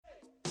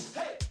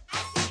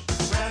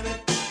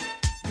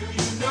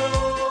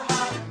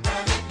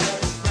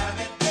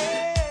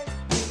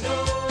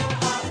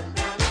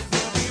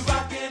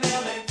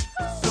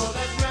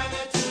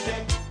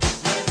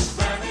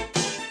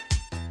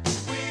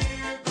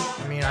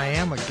I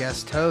am a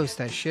guest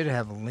host. I should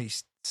have at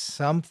least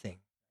something.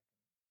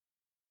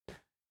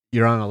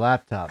 You're on a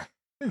laptop.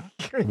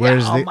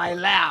 Where's on my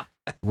lap?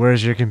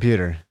 Where's your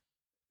computer?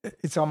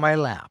 It's on my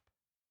lap.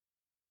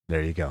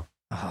 There you go.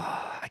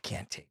 Oh, I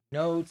can't take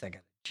notes. I got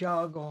to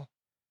juggle.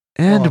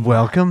 And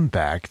welcome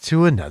back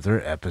to another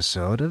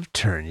episode of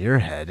Turn Your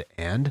Head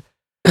and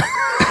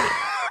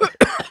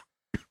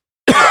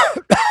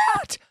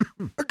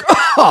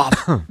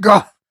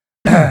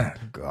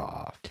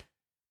Goff.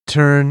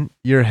 Turn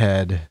Your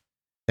Head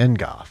and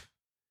Goff,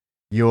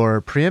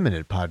 your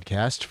preeminent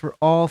podcast for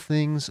all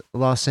things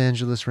Los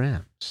Angeles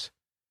Rams.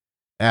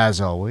 As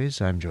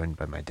always, I'm joined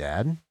by my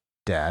dad.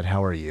 Dad,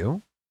 how are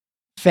you?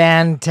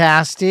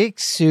 Fantastic.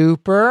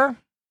 Super.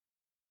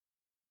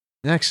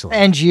 Excellent.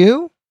 And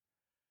you?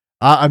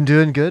 I'm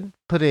doing good.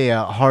 Put a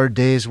hard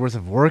day's worth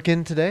of work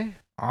in today.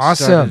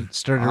 Awesome.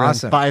 Started around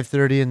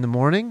 5:30 in the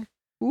morning.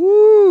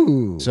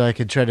 Ooh. So I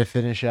could try to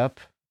finish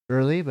up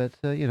early, but,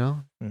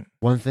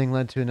 one thing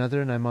led to another,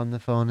 and I'm on the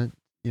phone at,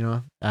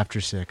 after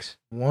 6.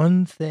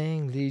 One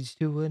thing leads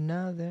to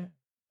another.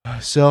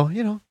 So,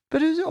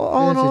 but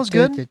all in all, it's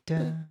good.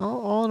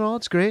 All in all,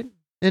 it's great.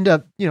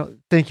 And,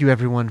 thank you,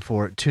 everyone,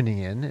 for tuning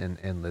in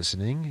and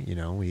listening.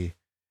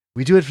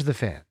 We do it for the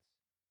fans.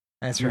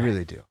 That's we right. We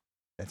really do.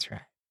 That's right.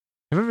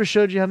 Have I ever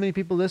showed you how many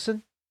people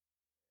listen?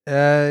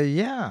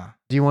 Yeah.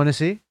 Do you want to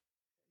see?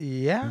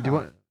 Yeah.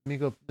 Let me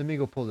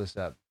go pull this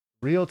up.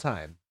 Real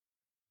time.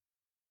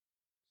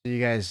 So you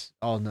guys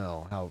all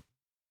know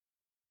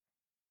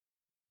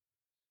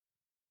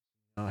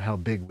how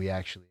big we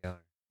actually are.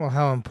 Well,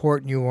 how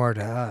important you are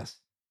to us.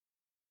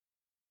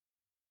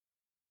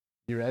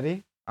 You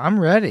ready? I'm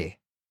ready.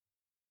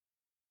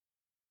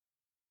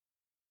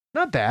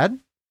 Not bad.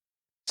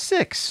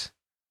 6.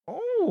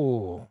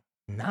 Oh,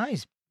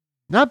 nice.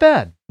 Not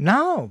bad.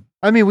 No.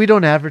 I mean, we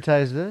don't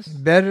advertise this.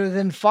 Better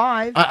than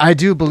 5. I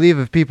do believe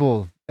if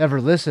people ever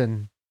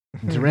listen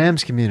to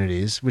Rams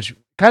communities, which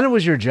kind of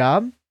was your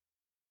job.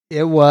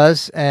 It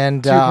was.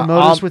 And to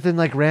promote us within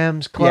like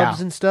Rams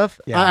clubs and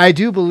stuff. Yeah. I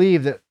do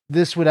believe that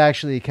this would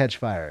actually catch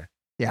fire.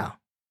 Yeah.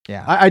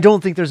 Yeah. I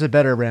don't think there's a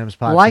better Rams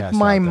podcast. Like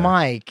my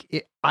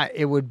mic,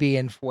 it would be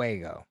in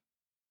fuego.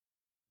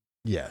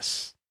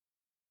 Yes.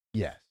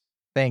 Yes.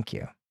 Thank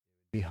you.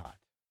 Be hot.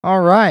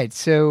 All right.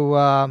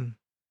 So,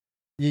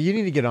 you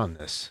need to get on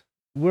this.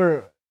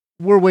 We're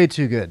way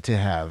too good to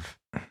have.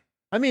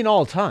 I mean,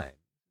 all time.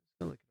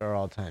 Look at our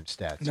all-time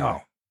stats. No,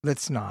 right?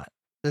 let's not.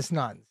 Let's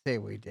not say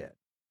we did.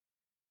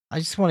 I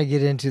just want to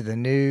get into the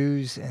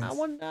news. And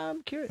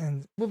I'm curious.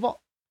 And we've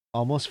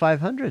almost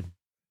 500.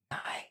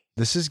 Nice.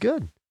 This is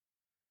good.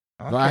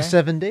 Okay. Last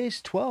 7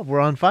 days, 12.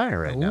 We're on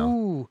fire right now.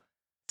 Ooh,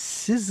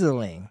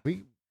 sizzling.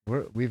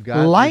 We've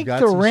got the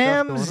some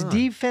Rams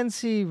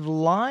defensive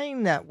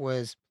line that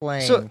was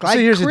playing. So like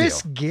here's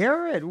Chris the deal.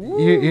 Garrett.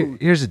 Ooh,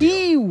 here's the deal.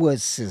 He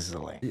was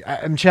sizzling.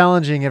 I'm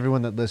challenging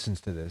everyone that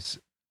listens to this.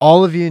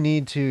 All of you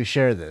need to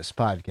share this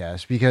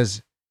podcast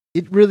because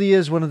it really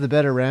is one of the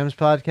better Rams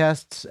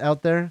podcasts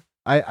out there.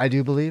 I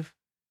do believe.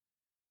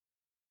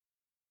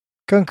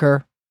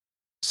 Concur.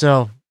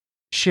 So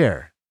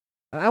share.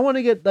 I want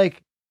to get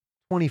like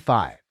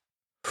 25.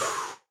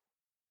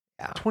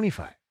 Yeah.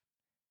 25.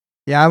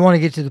 Yeah, I want to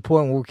get to the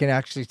point where we can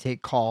actually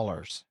take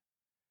callers.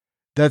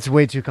 That's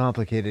way too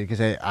complicated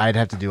because I'd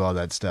have to do all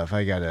that stuff.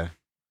 I gotta.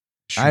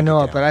 I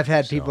know it, but I've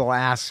had people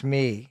ask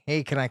me,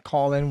 "Hey, can I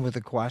call in with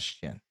a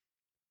question?"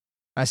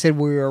 I said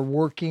we are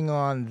working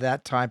on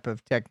that type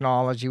of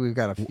technology. We've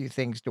got a few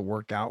things to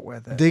work out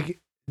with it.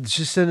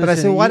 Just send us. But I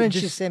said, why don't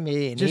you send me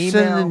an email? Just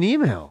send an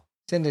email.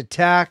 Send a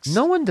text.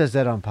 No one does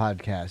that on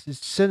podcasts.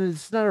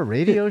 It's not a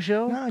radio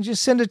show. No,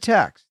 just send a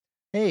text.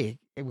 Hey,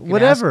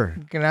 whatever.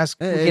 We can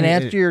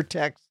answer your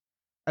text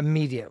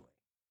immediately.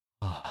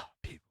 Oh,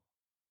 people.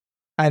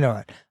 I know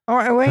it. All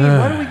right, wait.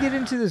 Why don't we get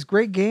into this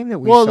great game that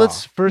we saw? Well,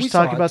 let's first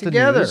talk about the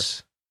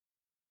news.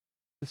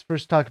 Let's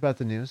first talk about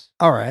the news.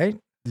 All right.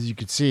 As you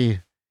can see,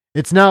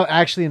 it's now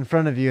actually in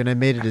front of you, and I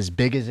made it as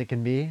big as it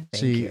can be.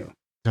 Thank you.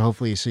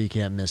 Hopefully, so you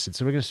can't miss it.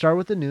 So we're going to start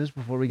with the news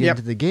before we get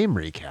into the game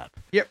recap.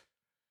 Yep.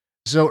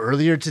 So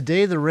earlier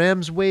today, the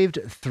Rams waived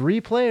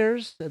 3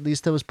 players, at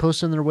least that was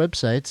posted on their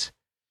websites.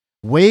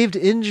 Waived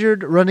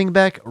injured running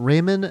back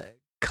Raymond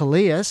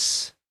Calais.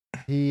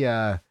 He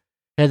had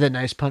that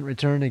nice punt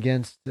return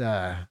against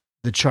the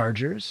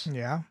Chargers.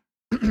 Yeah.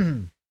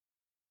 Didn't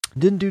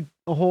do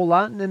a whole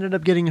lot and ended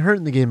up getting hurt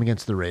in the game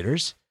against the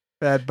Raiders.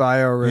 Bad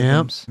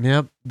biorhythms.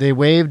 Yep. They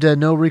waived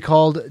no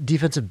recalled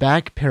defensive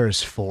back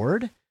Paris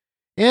Ford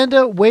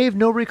and waived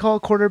no recall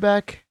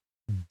quarterback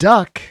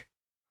Devlin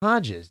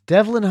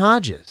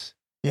Hodges.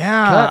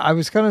 Yeah, I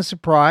was kind of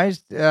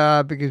surprised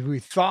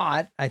because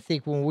I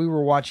think when we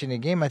were watching the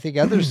game, I think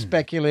others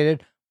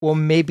speculated, well,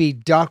 maybe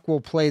Duck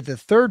will play the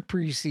 3rd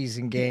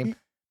preseason game.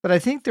 But I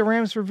think the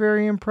Rams were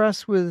very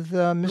impressed with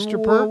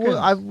Mr.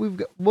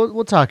 Perkins.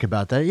 We'll talk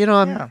about that.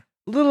 I'm a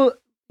little,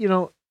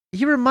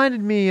 he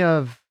reminded me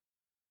of,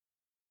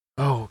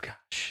 oh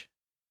gosh,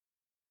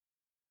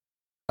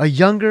 a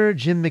younger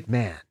Jim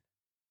McMahon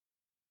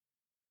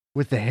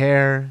with the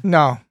hair.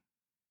 No.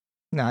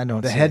 No, I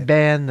don't The see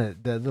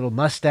headband, the little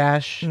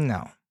mustache. it.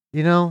 No,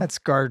 You know, that's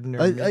Gardner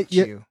a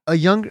Minshew.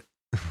 younger,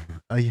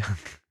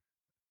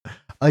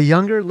 a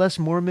younger, less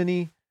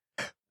Mormon-y,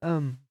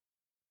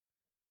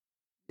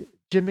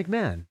 Jim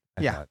McMahon.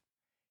 I Yeah. thought.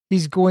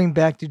 He's going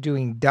back to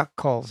doing duck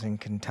calls in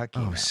Kentucky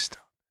Oh, now.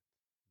 stop.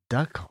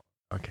 Duck call.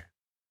 Okay.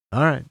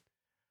 All right.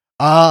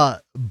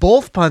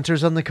 Both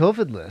punters on the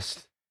COVID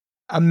list.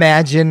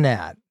 Imagine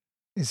that.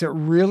 Is it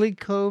really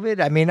COVID?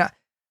 I mean,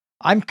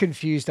 I'm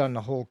confused on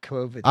the whole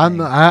COVID I'm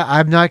thing.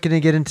 I'm not going to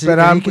get into But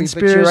any but you're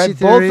conspiracy right.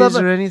 Both of theories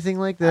them- or anything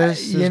like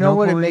this. You There's know no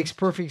what? It point. makes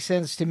perfect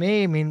sense to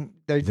me. I mean,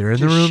 they're in the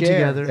just room shared.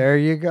 together. There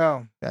you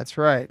go. That's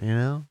right. You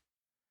know,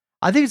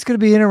 I think it's going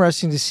to be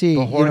interesting to see.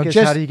 the You know, Horkus,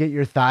 just how do you get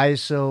your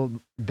thighs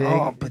so big?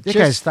 Oh, but That just-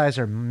 guy's thighs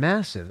are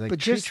massive. Like but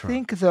tree just trunk.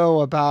 think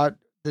though about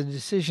the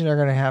decision they're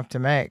going to have to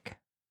make.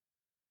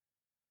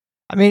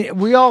 I mean,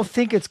 we all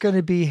think it's going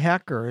to be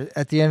Hecker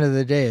at the end of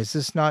the day. Is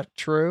this not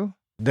true?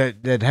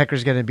 that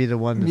Hecker's going to be the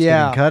one that's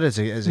Yeah. getting cut as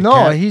a No,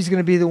 cat? he's going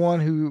to be the one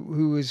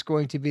who is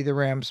going to be the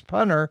Rams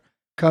punter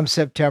come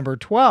September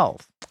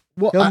 12th.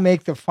 Well, He'll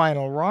make the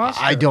final roster.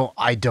 I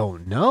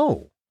don't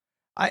know.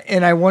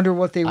 And I wonder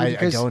what they would. I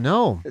Because don't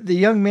know. the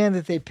young man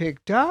that they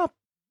picked up,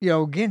 you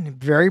know, again,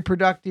 very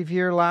productive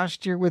year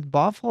last year with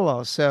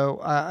Buffalo.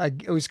 So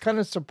it was kind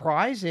of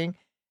surprising.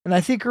 And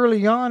I think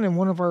early on in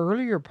one of our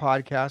earlier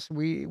podcasts,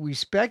 we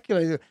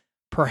speculated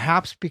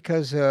perhaps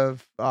because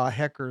of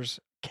Hecker's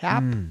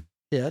cap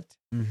hit,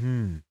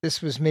 Mm-hmm.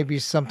 this was maybe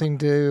something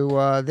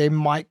to they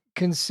might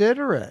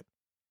consider it.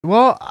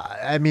 Well,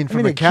 I mean, I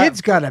mean, the kid's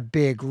got a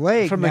big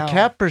leg. from now. a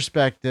cap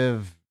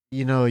perspective,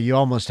 you know, you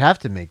almost have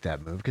to make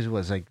that move because it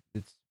was like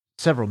it's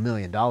several $1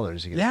 million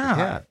against the Yeah,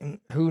 cap. and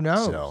who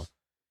knows? So,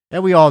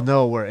 and we all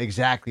know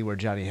exactly where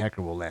Johnny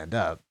Hecker will land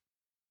up.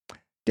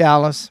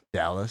 Dallas.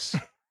 Dallas.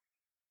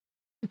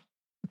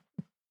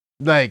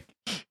 Like,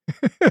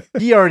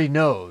 he already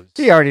knows.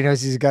 He already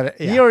knows he's got it.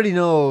 He Yeah. already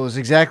knows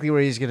exactly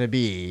where he's going to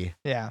be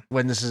Yeah.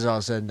 when this is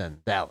all said and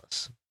done.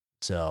 Dallas.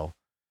 So,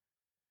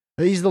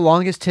 he's the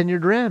longest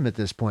tenured Ram at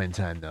this point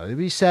in time, though. It'd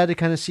be sad to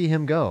kind of see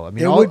him go. I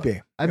mean, It would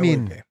be. I It would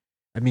mean,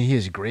 be. he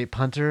is a great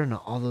punter and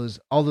all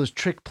those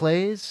trick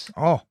plays.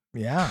 Oh,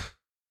 yeah.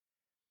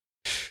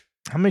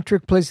 How many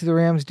trick plays did the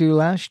Rams do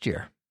last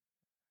year?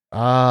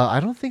 I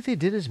don't think they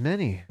did as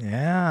many.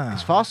 Yeah.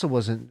 Because Fossil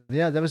wasn't.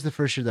 Yeah, that was the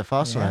first year that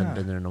Fossil hadn't Yeah.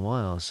 been there in a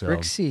while. So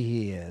Trixie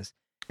he is.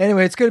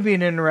 Anyway, it's going to be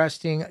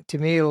to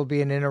me, it'll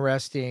be an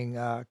interesting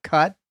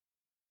cut.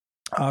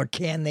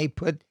 Can they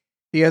put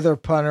the other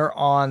punter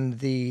on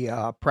the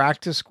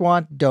practice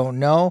squad? Don't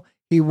know.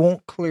 He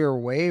won't clear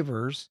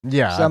waivers.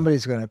 yeah,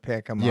 Somebody's going to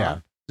pick him yeah.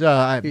 up.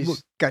 Uh,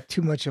 He's got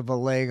too much of a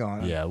leg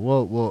on him. yeah,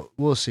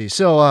 we'll see.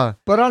 So,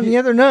 But on the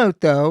other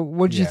note, though,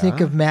 what did you think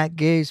Yeah. of Matt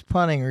Gay's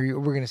punting? Or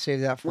we're going to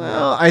save that for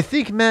well, I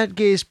think Matt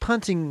Gay's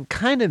punting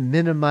kind of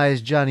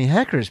minimized Johnny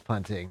Hecker's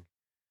punting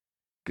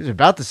because they're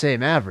about the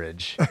same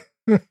average.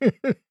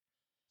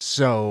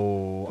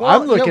 So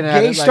I'm looking at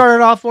Gay it like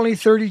started off only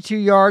 32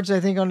 yards, I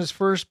think, on his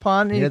first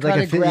punt. he And had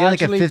like kinda he had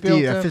like a gradually 50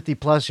 built a up. 50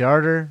 plus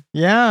yarder.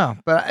 Yeah,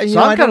 but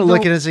So I'm kind of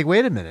looking at it as like,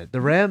 wait a minute, the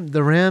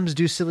Rams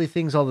do silly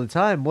things all the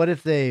time. What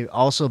if they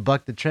also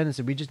buck the trend and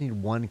said we just need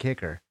one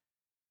kicker?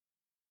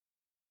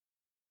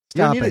 You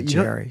don't Stop need it, you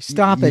don't- Jerry.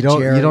 Stop you it, don't-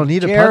 Jerry. You don't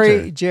need a Jerry,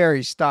 punter.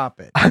 Jerry, stop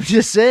it. I'm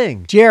just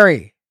saying.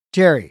 Jerry.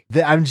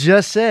 I'm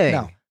just saying.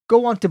 No,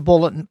 go on to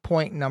bullet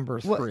point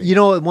number 3. Well, you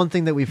know what? One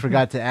thing that we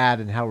forgot to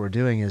add and how we're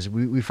doing is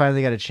we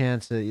finally got a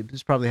chance to.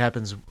 This probably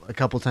happens a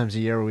couple times a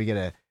year where we get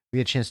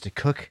a chance to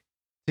cook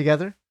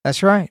together.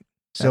 That's right.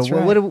 So That's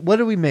right. what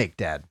do we make,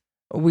 Dad?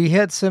 We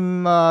had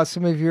some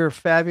of your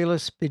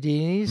fabulous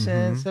spadinis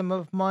and Mhm. some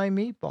of my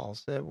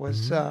meatballs. It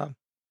was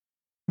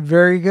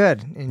very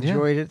good.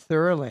 Enjoyed it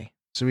thoroughly.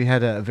 So we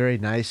had a very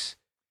nice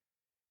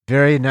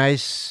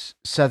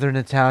Southern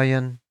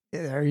Italian.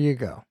 Yeah, there you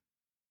go.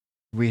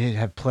 We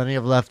have plenty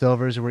of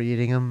leftovers. We're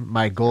eating them.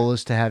 My goal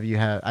is to have you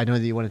have. I know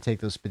that you want to take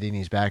those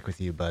spadinis back with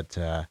you, but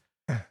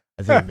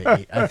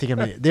I think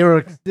they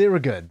were good. They were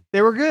good.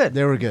 They were good.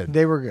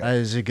 They were good. It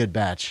was a good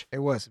batch. It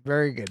was a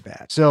very good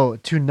batch. So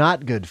to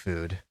not good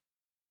food,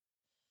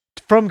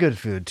 from good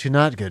food to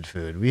not good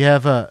food, we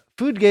have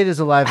Foodgate is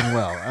alive and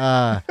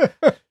well.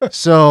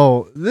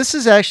 So this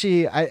is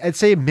actually, I'd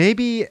say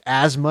maybe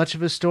as much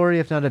of a story,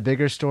 if not a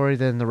bigger story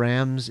than the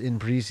Rams in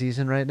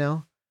preseason right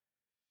now.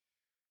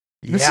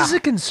 This is a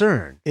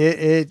concern.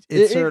 It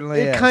certainly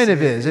is. It kind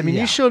of is. I mean,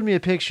 yeah. you showed me a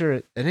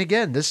picture, and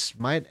again, this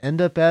might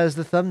end up as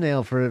the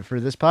thumbnail for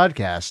this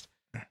podcast.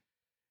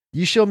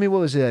 You showed me, what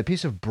was it, a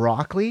piece of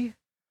broccoli?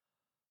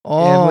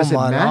 Oh, And was it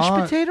my mashed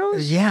God.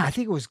 potatoes? Yeah, I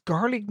think it was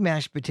garlic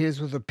mashed potatoes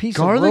with a piece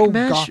Garlic of rogue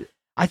mash.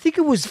 I think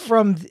it was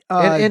from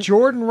And-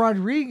 Jordan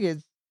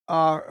Rodriguez,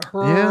 the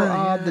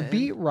and-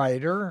 beat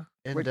writer.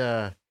 And which-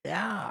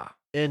 yeah.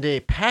 and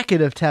a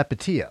packet of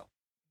Tapatio.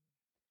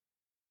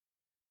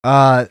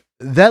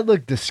 That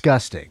looked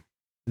disgusting.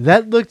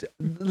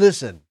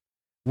 Listen,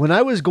 when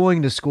I was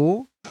going to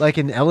school, like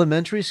in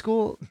elementary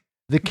school,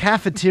 the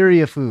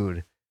cafeteria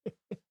food,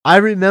 I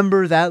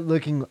remember that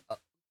looking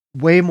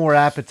way more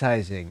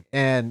appetizing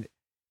and,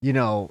 you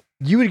know,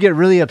 you would get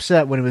really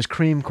upset when it was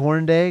cream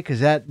corn day because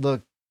that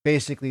looked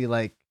basically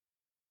like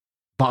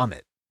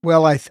vomit.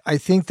 Well, I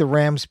think the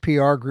Rams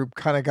PR group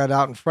kind of got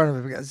out in front of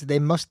it because they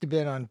must have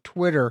been on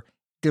Twitter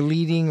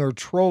deleting or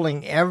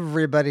trolling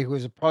everybody who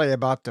was probably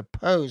about to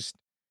post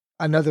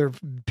another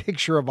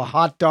picture of a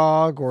hot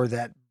dog or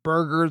that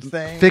burger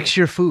thing. Fix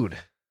your food.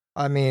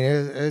 I mean,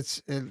 it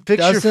Fix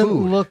your doesn't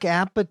food. look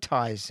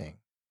appetizing.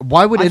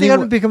 Why would I think I'm anyone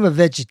going to become a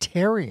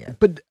vegetarian.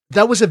 But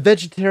that was a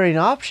vegetarian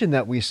option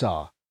that we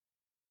saw.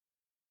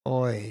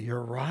 Boy,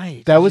 you're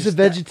right. That was a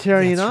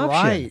vegetarian that's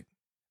option. Right.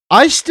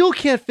 I still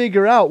can't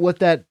figure out what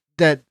that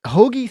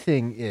hoagie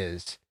thing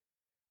is.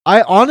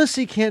 I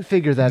honestly can't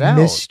figure that out.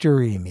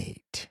 Mystery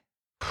meat.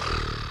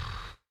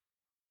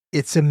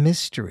 It's a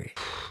mystery.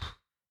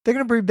 They're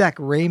going to bring back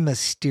Rey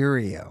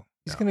Mysterio.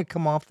 He's going to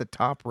come off the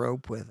top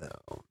rope with it.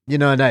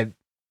 And I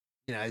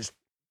was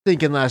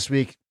thinking last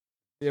week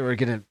they were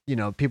going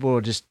to, people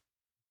will just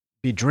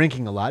be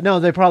drinking a lot. No,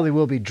 they probably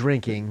will be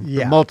drinking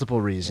for multiple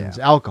reasons,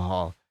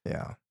 alcohol.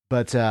 Yeah.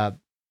 But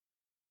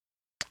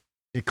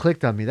it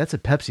clicked on me. That's a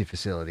Pepsi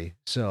facility.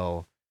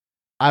 So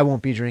I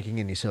won't be drinking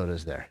any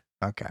sodas there.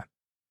 Okay.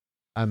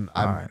 I'm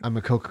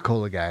a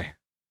Coca-Cola guy.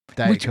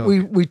 Diet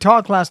Coke. We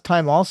talked last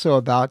time also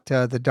about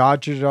the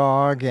Dodger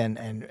dog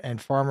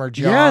and Farmer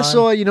John. Yeah,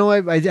 so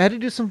I had to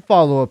do some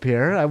follow-up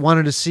here. I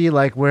wanted to see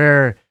like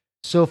where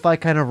SoFi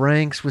kind of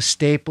ranks with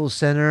Staples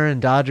Center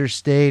and Dodger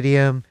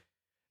Stadium.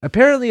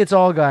 Apparently, it's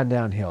all gone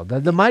downhill.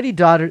 The mighty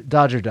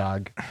Dodger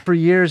dog for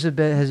years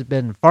has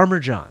been Farmer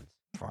John's.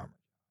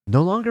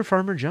 No longer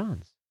Farmer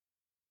John's.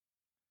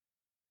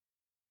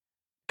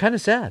 Kind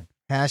of sad.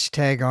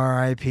 Hashtag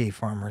RIP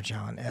Farmer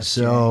John. FJ.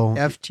 So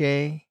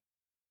FJ.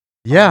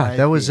 Yeah, RIP.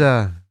 that was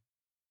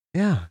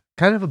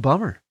kind of a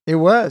bummer. It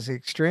was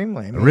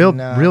extremely. A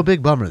real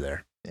big bummer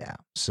there. Yeah.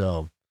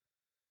 So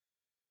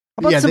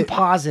how about some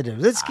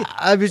positives? Let's get.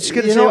 I was just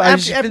going to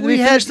say, we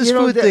had this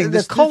food thing,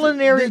 the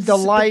culinary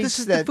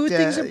delights. The food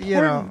thing's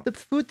important. The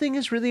food thing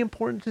is really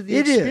important to the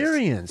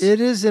experience.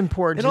 It is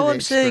important. And all I'm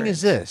saying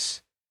is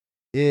this: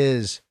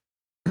 is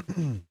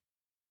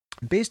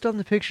based on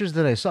the pictures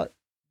that I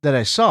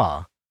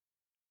saw.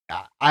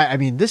 I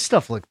mean, this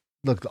stuff looked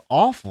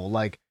awful.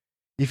 Like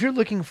if you're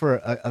looking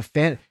for a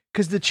fan,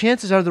 because the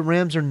chances are the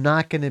Rams are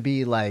not going to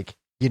be like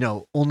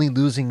only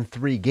losing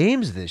 3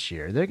 games this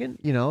year. They're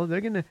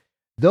gonna.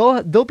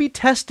 They'll be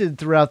tested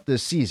throughout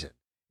this season.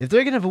 If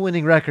they're going to have a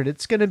winning record,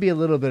 it's going to be a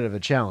little bit of a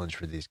challenge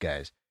for these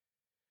guys.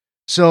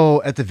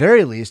 So at the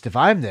very least, if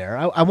I'm there,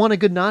 I want a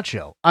good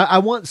nacho. I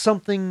want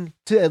something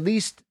to at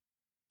least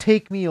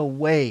take me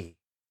away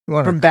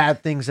from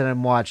bad things that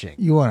I'm watching.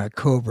 You want a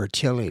Cobra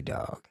chili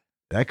dog.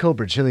 That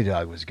Cobra chili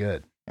dog was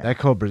good. Yeah. That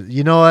Cobra,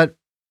 you know what?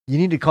 You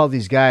need to call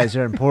these guys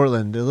there in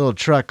Portland, a little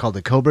truck called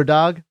the Cobra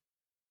Dog.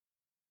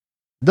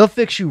 They'll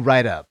fix you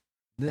right up.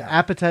 The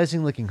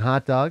appetizing looking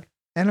hot dog.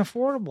 And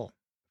affordable.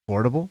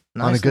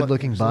 Nice on a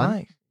good-looking bun.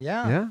 Nice.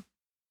 Yeah.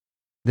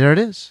 There it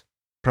is.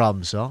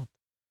 Problem solved.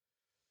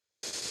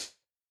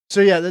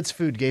 So, that's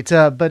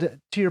Foodgate. But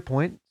to your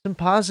point, some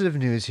positive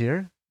news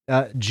here.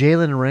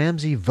 Jalen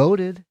Ramsey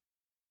voted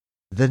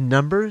the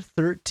number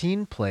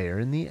 13 player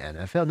in the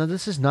NFL. Now,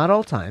 this is not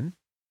all time,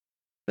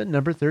 but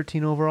number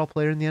 13 overall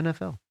player in the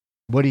NFL.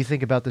 What do you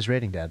think about this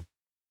rating, Dad?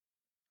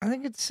 I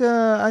think it's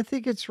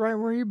right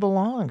where he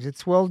belongs.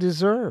 It's well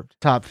deserved.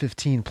 Top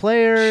 15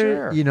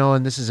 player, sure.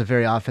 And this is a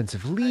very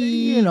offensive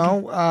league.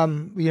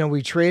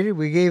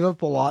 We gave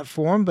up a lot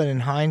for him, but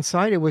in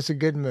hindsight, it was a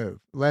good move.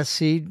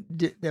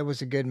 That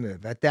was a good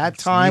move. At that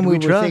time, we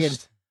were thinking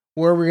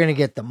where we're going to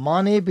get the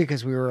money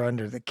because we were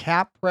under the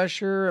cap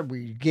pressure.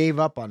 We gave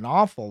up an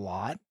awful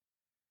lot,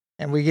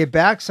 and we get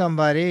back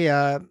somebody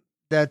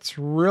that's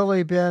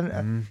really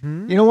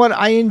been. You know what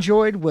I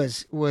enjoyed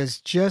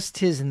was just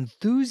his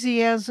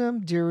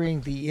enthusiasm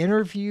during the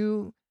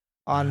interview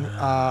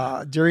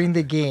on during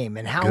the game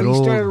and how he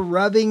started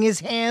rubbing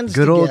his hands.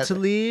 Good together. Old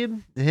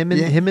Talib,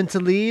 him and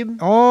Talib.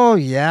 Oh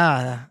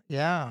yeah.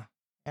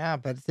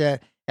 But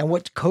and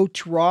what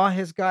Coach Raw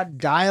has got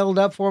dialed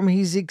up for him,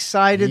 he's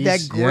excited.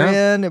 That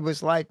grin, it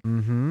was like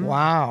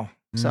wow.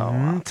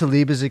 So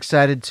Talib is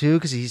excited too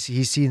because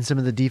he's seen some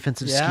of the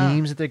defensive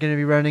schemes that they're going to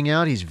be running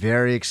out. He's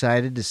very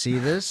excited to see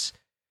this.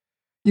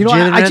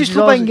 I just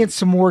hope I can get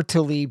some more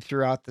Talib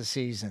throughout the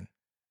season.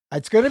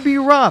 It's going to be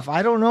rough.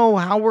 I don't know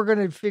how we're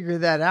going to figure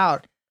that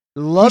out.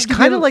 He's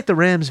kind of like the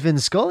Rams' Vin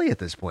Scully at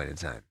this point in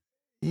time.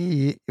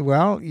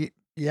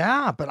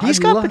 But he's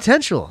got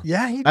potential.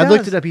 Yeah, he does. I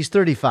looked it up. He's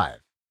 35.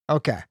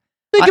 Okay.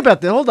 Think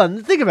about this. Hold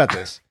on. Think about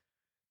this.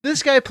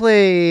 This guy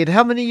played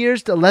how many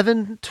years?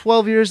 11,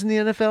 12 years in the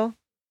NFL?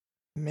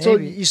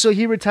 Maybe. So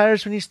he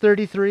retires when he's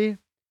 33,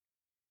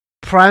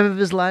 prime of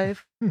his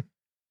life,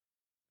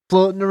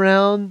 floating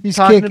around,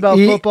 talking about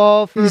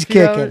football for a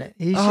few hours. Kicking it.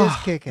 He's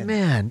just kicking it.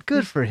 Man,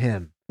 good for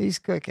him. He's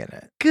cooking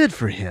it. Good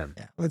for him.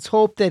 Yeah. Let's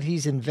hope that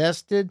he's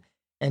invested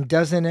and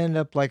doesn't end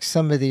up like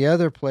some of the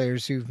other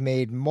players who've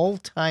made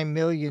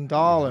multi-million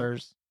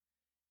dollars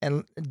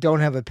and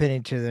don't have a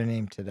penny to their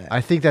name today. I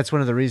think that's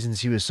one of the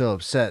reasons he was so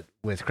upset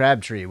with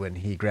Crabtree when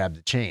he grabbed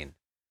the chain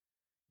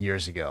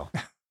years ago.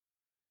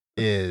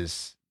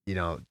 is,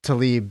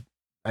 Talib.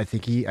 I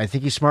think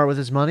he's smart with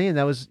his money, and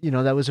that was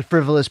a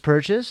frivolous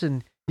purchase,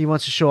 and he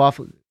wants to show off.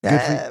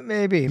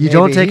 Maybe you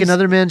don't take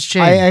another man's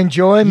chain. I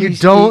enjoy him. You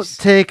don't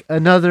take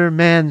another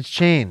man's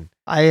chain.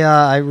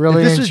 I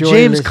really if this enjoy was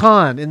James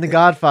Caan in The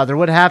Godfather.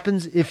 What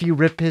happens if you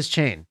rip his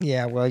chain?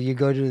 Yeah, well, you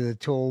go to the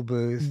toll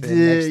booth.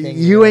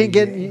 You ain't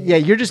getting. Yeah,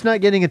 you're just not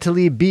getting a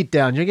Talib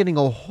beatdown. You're getting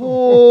a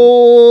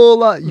whole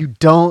lot. You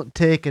don't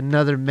take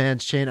another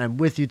man's chain. I'm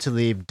with you,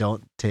 Talib.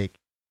 Don't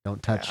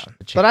touch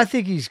the chain. But I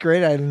think he's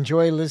great. I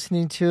enjoy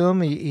listening to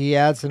him. He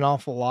adds an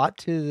awful lot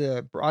to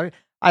the broad.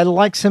 I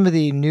like some of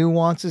the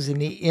nuances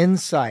and the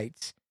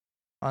insights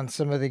on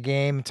some of the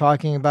game,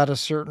 talking about a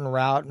certain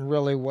route and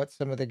really what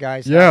some of the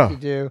guys have to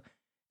do.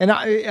 And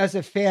as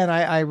a fan,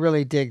 I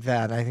really dig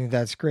that. I think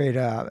that's great.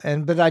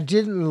 But I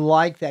didn't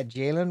like that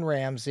Jalen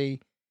Ramsey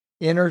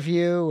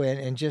interview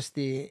and just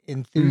the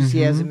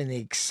enthusiasm and the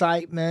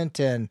excitement.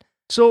 And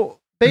so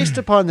based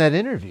upon that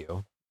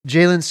interview,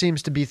 Jalen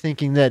seems to be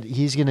thinking that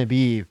he's going to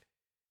be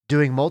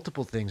doing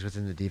multiple things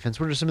within the defense.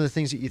 What are some of the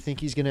things that you think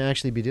he's going to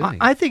actually be doing?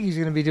 I think he's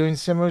going to be doing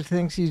similar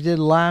things he did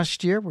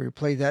last year where he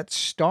played that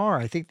star.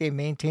 I think they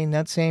maintain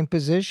that same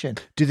position.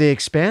 Do they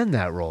expand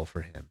that role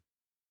for him?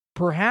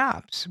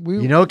 Perhaps.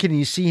 Can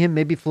you see him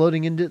maybe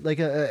floating into like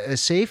a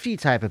safety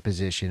type of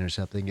position or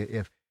something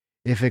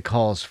if it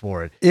calls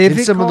for it?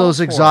 In some of those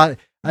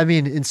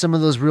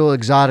real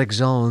exotic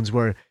zones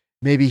where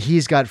maybe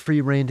he's got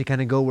free reign to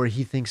kind of go where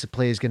he thinks the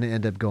play is going to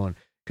end up going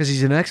because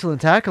he's an excellent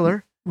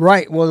tackler.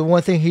 Right. Well, the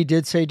one thing he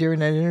did say during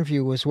that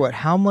interview was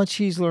how much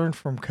he's learned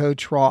from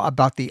Coach Raw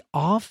about the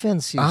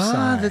offensive side.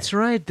 Ah, that's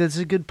right. That's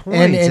a good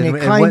point. And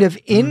it kind of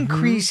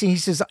increasing. He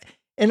says,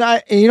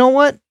 you know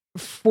what?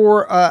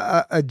 For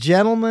a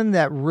gentleman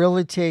that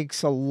really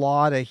takes a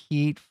lot of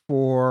heat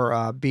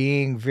for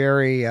being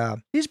very...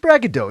 he's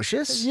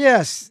braggadocious.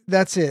 Yes,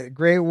 that's it.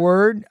 Great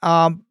word.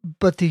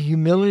 But the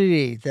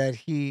humility that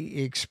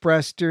he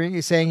expressed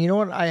during saying, you know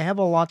what? I have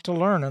a lot to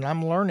learn, and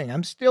I'm learning.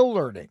 I'm still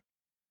learning.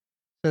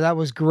 So that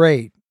was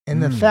great.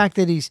 And the fact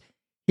that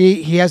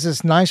he has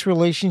this nice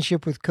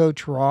relationship with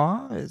Coach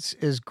Raw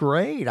is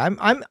great. I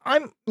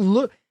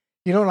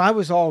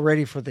was all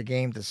ready for the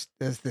game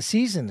the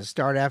season to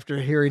start after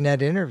hearing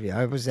that interview.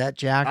 I was that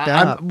jacked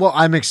up.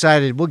 I'm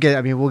excited. We'll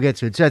get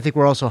to it. So I think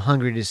we're also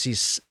hungry to see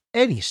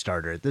any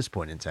starter at this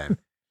point in time.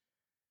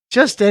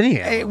 Just any.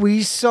 Hey,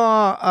 we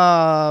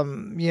saw a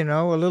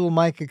little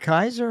Micah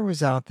Kaiser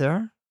was out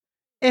there.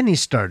 Any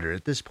starter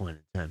at this point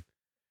in time.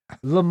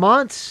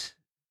 Lamont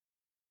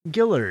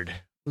Gillard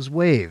was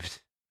waived.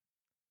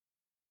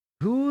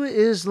 Who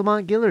is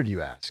Lamont Gillard,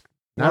 you ask?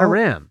 Not a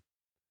Ram.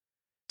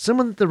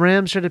 Someone that the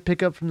Rams tried to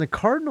pick up from the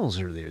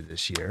Cardinals earlier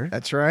this year.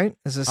 That's right.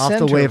 As a off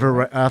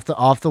center.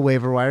 Off the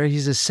waiver wire.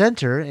 He's a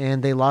center,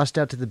 and they lost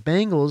out to the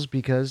Bengals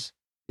because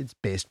it's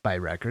based by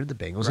record. The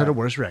Bengals had a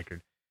worse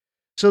record.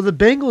 So the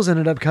Bengals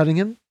ended up cutting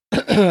him.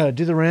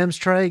 Do the Rams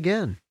try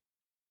again?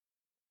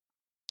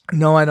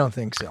 No, I don't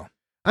think so.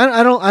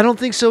 I don't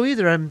think so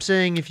either. I'm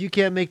saying if you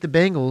can't make the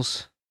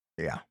Bengals.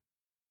 Yeah.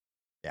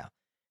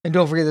 And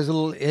don't forget, there's a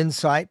little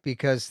insight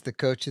because the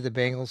coach of the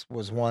Bengals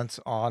was once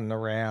on the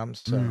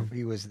Rams, so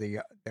he was the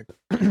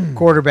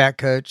quarterback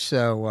coach.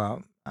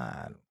 So,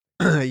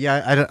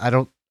 yeah, I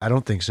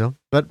don't think so.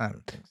 But I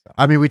don't think so.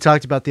 I mean, we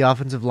talked about the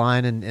offensive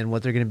line and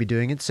what they're going to be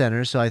doing at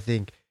center. So I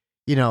think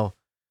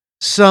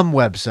some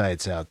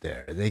websites out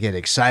there they get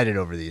excited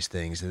over these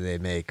things and they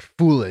make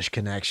foolish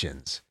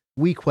connections.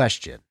 We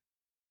question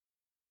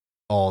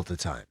all the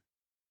time,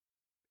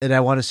 and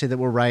I want to say that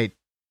we're right.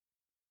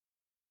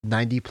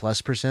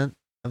 90+%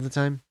 of the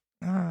time.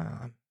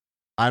 I'm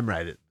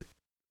right in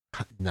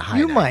the high 90s.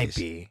 You might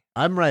be.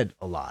 I'm right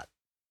a lot.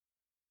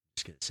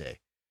 Just gonna say,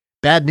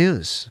 bad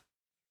news.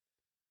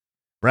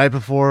 Right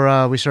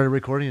before we started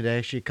recording today,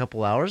 actually a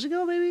couple hours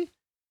ago, maybe.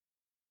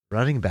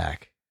 Running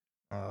back,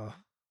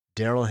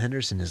 Darrell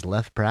Henderson has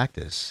left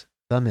practice,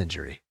 thumb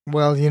injury.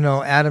 Well,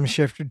 Adam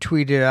Schefter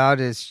tweeted out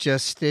it's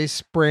just a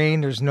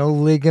sprain. There's no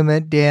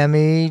ligament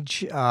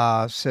damage.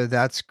 So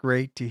that's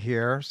great to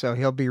hear. So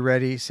he'll be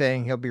ready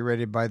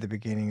by the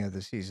beginning of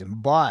the season.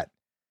 But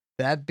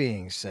that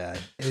being said,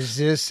 is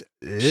this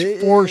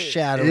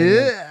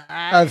foreshadowing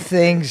of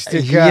things to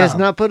come? He has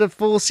not put a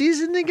full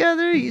season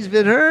together. He's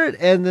been hurt.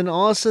 And then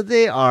also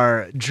they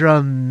are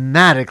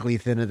dramatically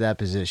thin at that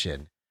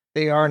position.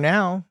 They are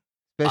now.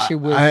 Especially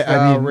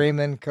with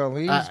Raymond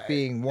Calais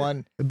being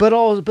one. But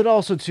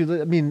also,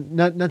 too, I mean,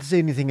 not to say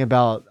anything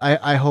about,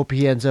 I hope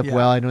he ends up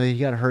well. I know he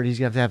got hurt. He's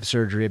going to have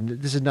surgery. I mean,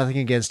 this is nothing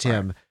against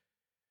him. Right.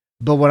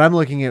 But what I'm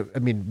looking at, I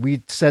mean,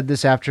 we said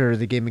this after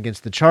the game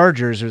against the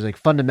Chargers. There's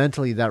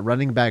fundamentally that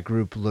running back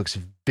group looks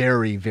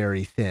very,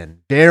 very thin.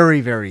 Very,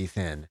 very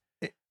thin.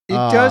 It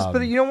does, but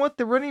you know what?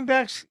 The running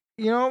backs,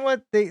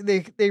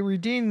 they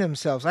redeemed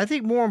themselves. I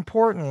think more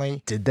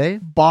importantly. Did they?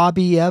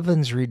 Bobby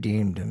Evans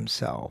redeemed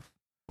himself.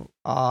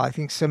 I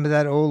think some of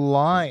that old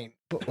line.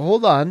 But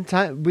hold on,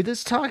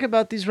 let's talk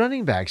about these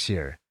running backs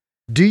here.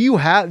 Do you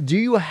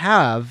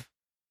have?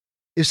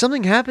 If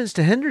something happens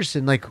to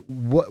Henderson,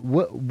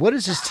 what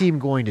is this team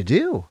going to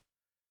do?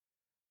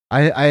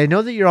 I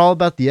know that you're all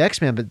about the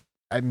X-Man, but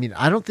I mean,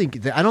 I don't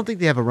think they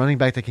have a running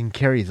back that can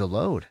carry the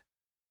load.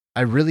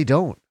 I really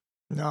don't.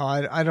 No,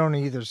 I don't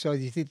either. So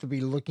you think they'll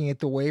be looking at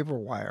the waiver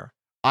wire?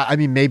 I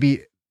mean,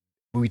 maybe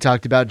we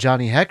talked about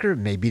Johnny Hecker.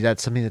 Maybe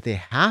that's something that they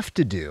have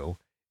to do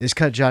is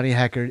cut Johnny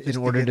Hecker in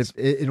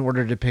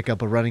order to pick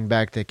up a running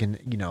back that can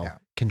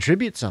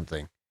contribute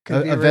something.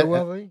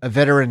 A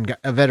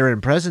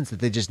veteran presence that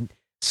they just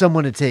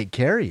someone to take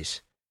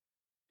carries.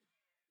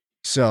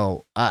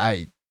 So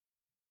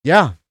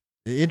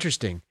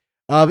interesting.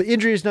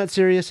 Injury is not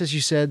serious, as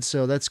you said,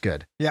 so that's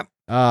good. Yep.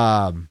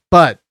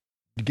 But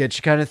it gets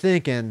you kind of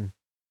thinking,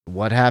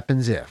 what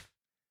happens if?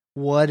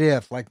 What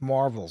if, like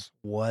Marvel's?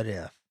 What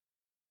if?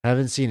 I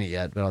haven't seen it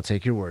yet, but I'll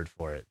take your word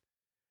for it.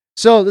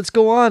 So let's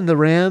go on. The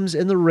Rams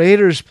and the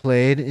Raiders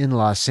played in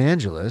Los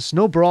Angeles.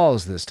 No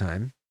brawls this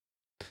time.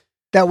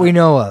 That we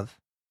know of.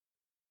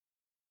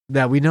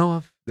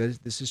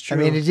 This is true. I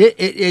mean,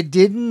 it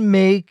didn't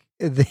make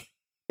it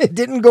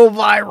didn't go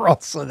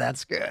viral, so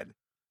that's good.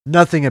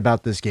 Nothing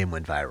about this game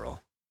went viral.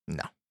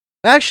 No.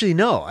 Actually,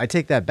 no. I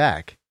take that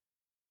back.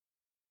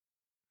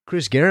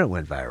 Chris Garrett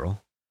went viral.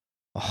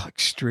 Oh,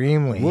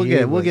 extremely. We'll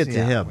get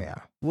to him.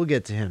 Yeah. We'll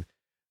get to him.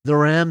 The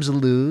Rams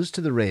lose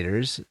to the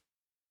Raiders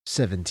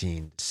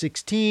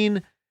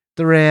 17-16.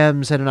 The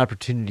Rams had an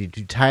opportunity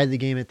to tie the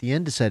game at the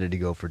end, decided to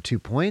go for 2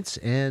 points,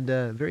 and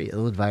a very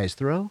ill-advised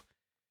throw.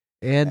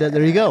 And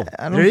there you go.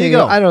 I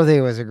don't think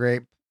it was a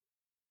great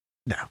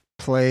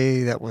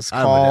play that was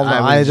called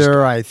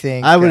either. I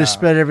think I would have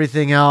spread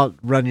everything out.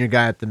 Run your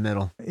guy up the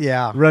middle.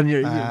 Yeah, run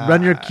your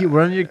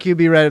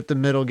QB right up the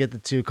middle. Get the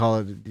 2. Call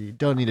it. You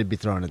don't need to be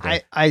throwing it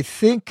there. I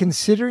think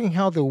considering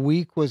how the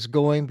week was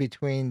going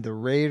between the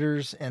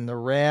Raiders and the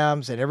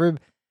Rams and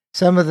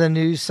some of the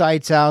news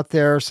sites out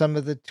there, some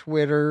of the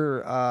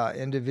Twitter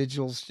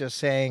individuals just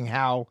saying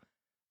how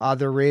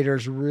the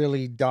Raiders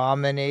really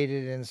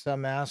dominated in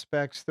some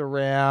aspects the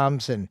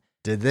Rams, and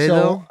did they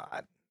though?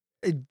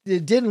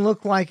 It didn't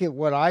look like it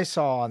what I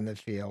saw on the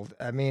field.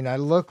 I mean, I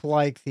looked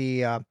like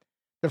the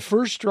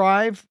first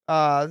drive,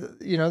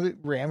 the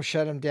Rams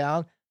shut them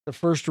down. The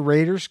first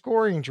Raiders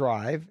scoring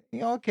drive,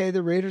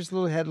 the Raiders had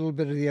a little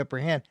bit of the upper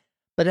hand.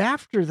 But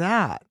after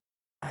that,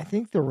 I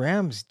think the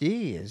Rams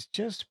D has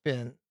just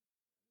been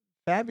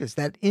fabulous.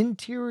 That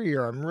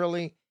interior, I'm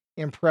really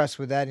impressed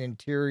with that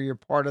interior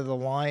part of the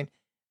line.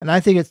 And I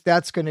think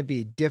that's going to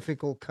be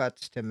difficult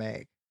cuts to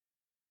make,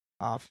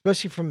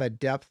 especially from a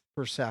depth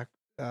perspective.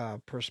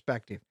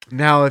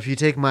 Now, if you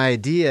take my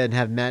idea and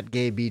have Matt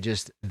Gay be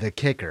just the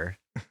kicker,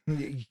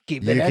 you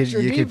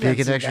could pick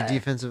an extra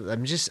defensive.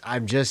 I'm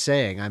just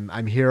saying.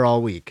 I'm here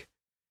all week.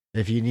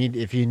 If you need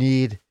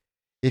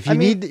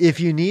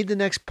the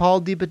next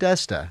Paul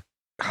DePodesta,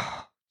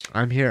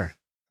 I'm here.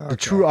 Okay. The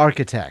true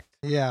architect.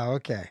 Yeah.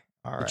 Okay.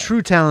 All right. The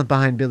true talent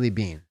behind Billy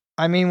Bean.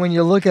 I mean, when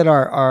you look at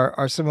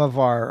our some of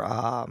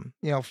our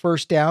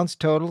first downs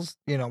totals,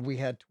 we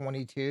had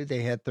 22,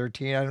 they had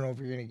 13. I don't know if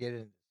you're going to get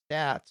into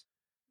stats.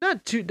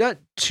 Not too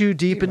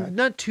deep into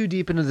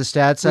the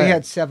stats. We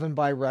had 7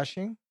 by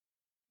rushing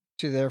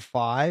to their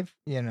 5,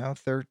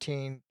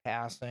 13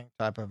 passing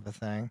type of a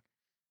thing.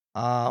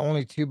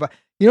 Only 2 by.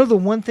 The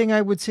one thing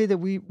I would say that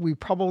we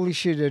probably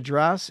should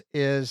address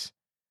is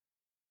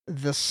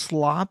the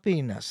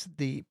sloppiness,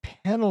 the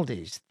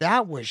penalties.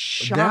 That was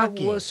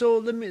shocking. So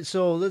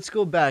let's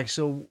go back.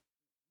 So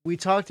we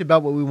talked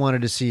about what we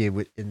wanted to see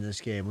in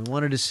this game. We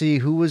wanted to see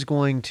who was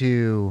going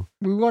to.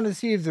 We wanted to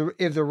see if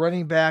the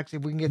running backs,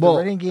 if we can get the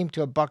running game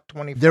to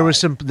 $125.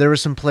 There were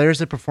some players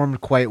that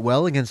performed quite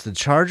well against the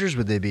Chargers.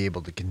 Would they be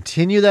able to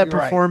continue that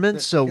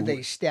performance? So could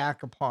they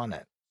stack upon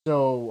it.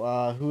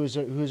 So who's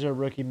our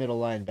rookie middle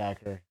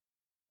linebacker?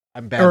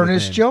 I'm bad.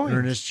 Ernest Jones.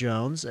 Ernest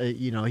Jones.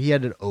 He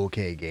had an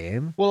okay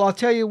game. Well, I'll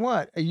tell you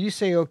what. You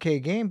say okay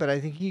game, but I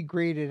think he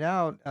graded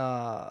out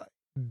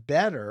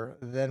better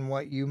than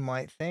what you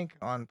might think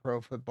on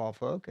Pro Football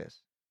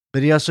Focus.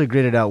 But he also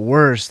graded out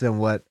worse than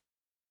what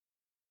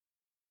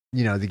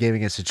the game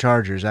against the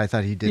Chargers. I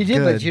thought he did. He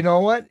did, but you know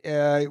what?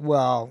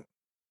 To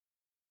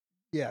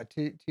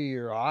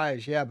your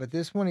eyes, yeah. But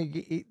this one,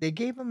 they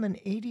gave him an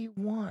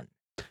 81.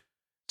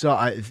 So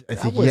I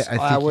think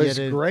that was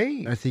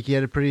great. I think he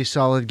had a pretty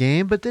solid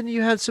game, but then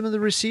you had some of the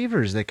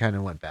receivers that kind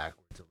of went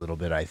backwards a little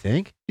bit, I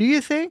think. Do you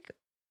think?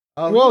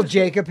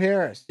 Jacob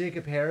Harris. I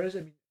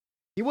mean,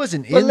 he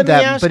wasn't in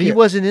that, but he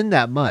wasn't in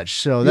that much.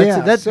 So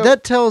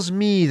that tells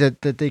me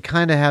that they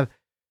kind of have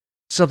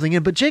something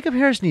in. But Jacob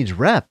Harris needs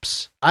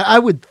reps. I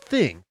would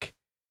think.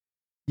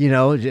 I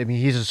mean,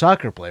 he's a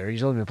soccer player.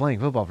 He's only been playing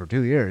football for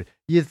 2 years.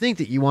 You'd think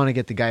that you want to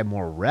get the guy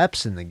more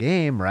reps in the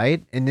game,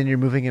 right? And then you're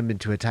moving him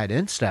into a tight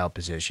end style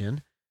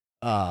position.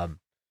 But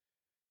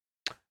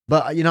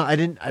I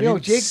didn't.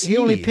 Jake, he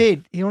only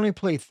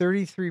played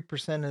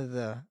 33% of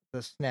the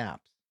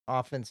snaps,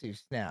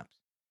 offensive snaps.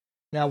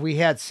 Now we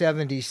had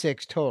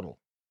 76 total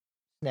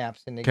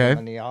snaps in the game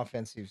on the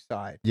offensive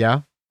side.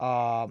 Yeah.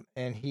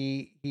 And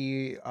he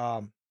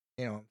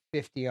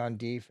 50 on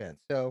defense.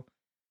 So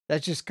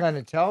that just kind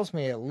of tells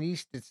me at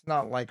least it's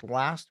not like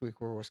last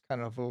week where it was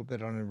kind of a little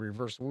bit on the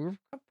reverse. We were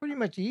pretty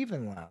much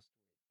even last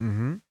week.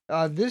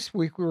 Mm-hmm. This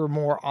week we were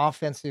more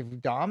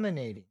offensive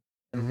dominating,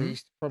 at Mhm.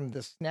 least from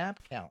the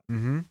snap count.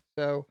 Mm-hmm.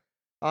 So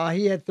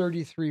he had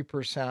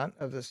 33%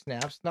 of the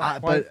snaps.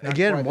 Not But quite, not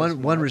again, quite as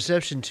one much.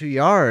 reception, 2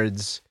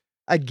 yards.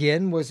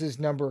 Again, was his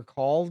number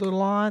called a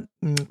lot?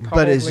 But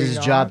is Probably his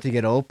job not. to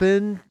get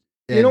open?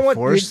 You know And what?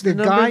 force The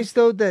number? guys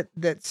though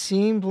that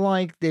seemed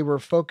like they were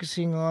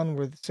focusing on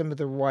were some of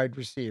the wide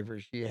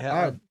receivers. You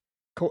had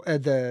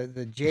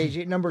the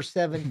JJ number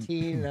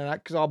 17, and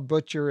because I'll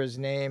butcher his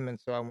name, and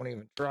so I won't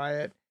even try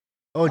it.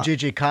 Oh,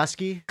 JJ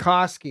Koski.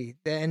 Koski,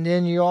 and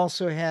then you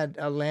also had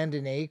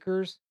Landon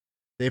Akers.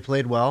 They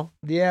played well.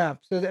 Yeah,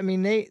 so I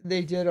mean they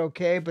did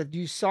okay, but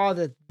you saw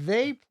that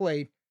they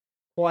played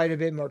quite a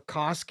bit more.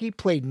 Koski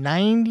played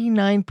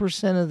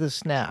 99% of the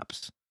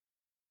snaps.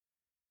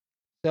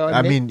 So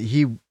I mean,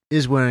 he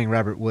is wearing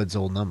Robert Woods'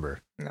 old number.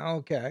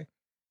 Okay.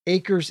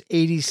 Akers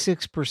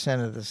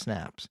 86% of the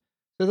snaps.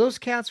 So those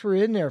cats were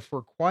in there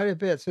for quite a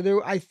bit.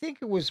 So I think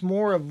it was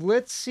more of,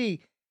 let's see.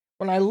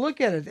 When I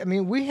look at it, I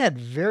mean, we had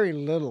very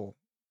little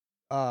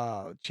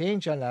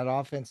change on that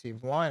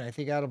offensive line. I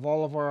think out of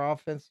all of our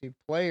offensive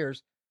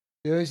players,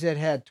 those that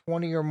had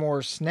 20 or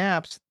more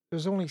snaps,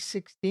 there's only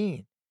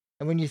 16.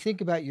 And when you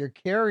think about you're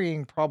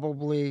carrying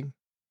probably,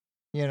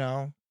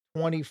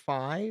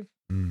 25,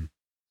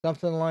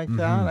 something like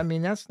that. I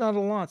mean, that's not a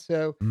lot.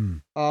 So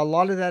a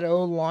lot of that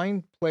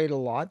O-line played a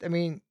lot. I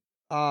mean,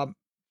 in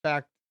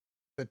fact,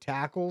 the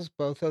tackles,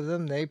 both of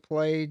them, they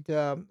played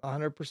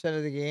 100%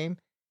 of the game.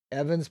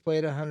 Evans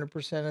played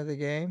 100% of the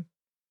game.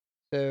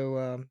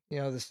 So,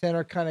 the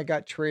center kind of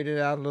got traded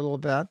out a little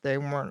bit. They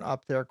weren't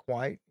up there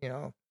quite,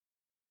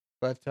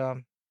 But,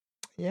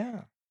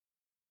 yeah.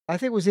 I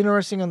think it was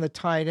interesting on the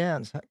tight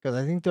ends because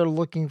I think they're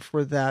looking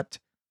for that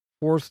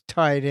fourth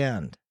tight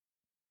end.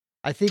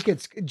 I think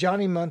it's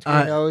Johnny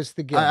Montgomery is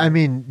the guy. I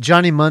mean,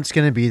 Johnny Munt's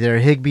going to be there.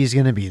 Higbee's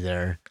going to be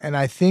there. And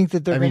I think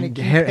that they're going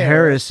to keep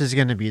Harris is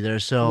going to be there.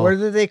 So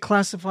whether they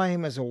classify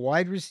him as a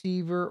wide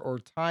receiver or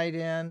tight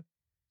end,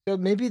 so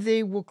maybe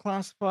they will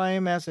classify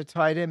him as a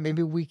tight end.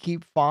 Maybe we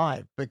keep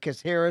 5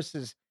 because Harris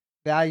is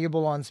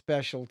valuable on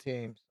special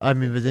teams. I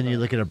mean, but then you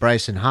look at a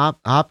Bryson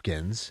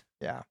Hopkins.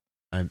 Yeah.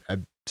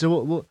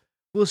 So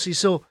we'll see.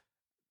 So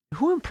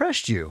who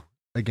impressed you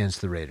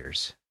against the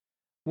Raiders?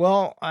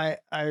 Well,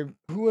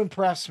 who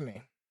impressed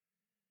me?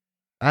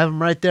 I have them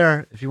right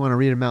there if you want to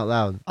read them out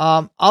loud.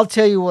 I'll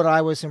tell you what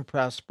I was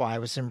impressed by. I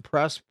was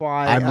impressed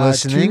by I'm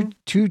listening.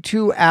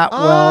 Tutu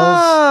Atwell's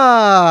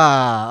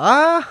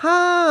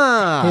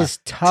his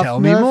toughness. Tell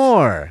me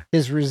more.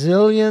 His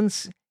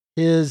resilience,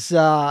 his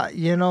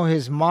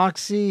his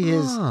moxie,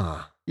 his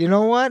you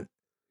know what?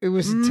 It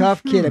was a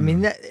tough kid. I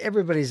mean,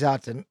 everybody's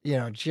out to,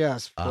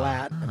 just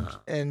flat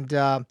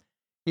and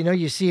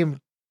you see him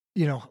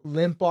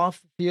limp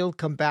off the field,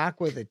 come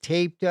back with a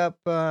taped up,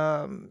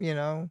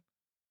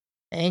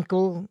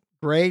 ankle.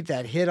 Great.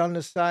 That hit on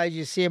the side.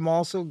 You see him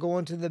also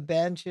going to the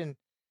bench and,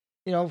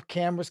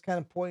 camera's kind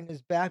of pointing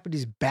his back, but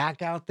he's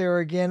back out there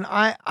again.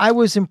 I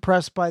was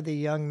impressed by the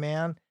young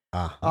man.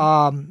 So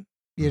I'll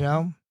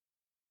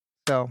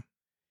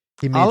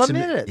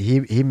admit it.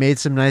 He made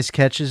some nice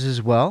catches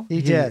as well.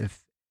 He did.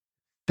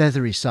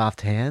 Feathery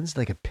soft hands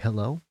like a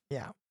pillow.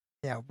 Yeah.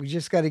 Yeah, we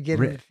just got to get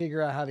him to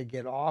figure out how to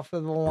get off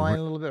of the line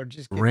a little bit, or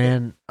just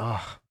ran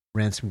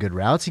some good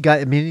routes.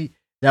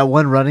 That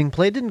one running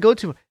play didn't go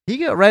too. He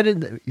got right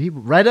into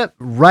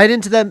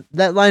that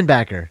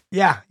linebacker.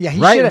 Yeah, he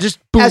right, just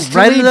boom, as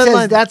right into that says,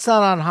 line. That's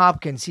not on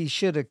Hopkins. He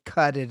should have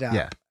cut it up.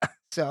 Yeah,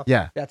 so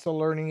yeah, that's a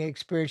learning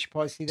experience. You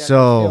probably see that in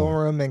the film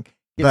room and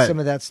get some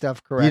of that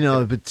stuff correct.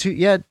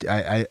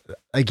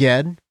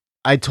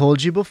 I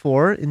told you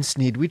before. In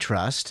Snead we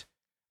trust.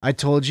 I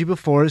told you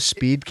before.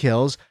 Speed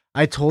kills.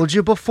 I told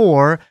you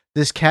before,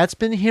 this cat's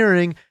been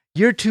hearing,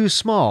 you're too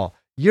small.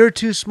 You're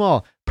too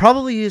small.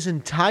 Probably his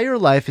entire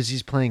life as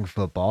he's playing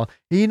football.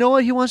 And you know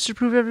what? He wants to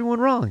prove everyone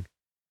wrong.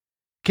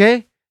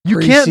 Okay? You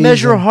can't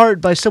measure a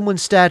heart by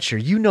someone's stature.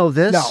 You know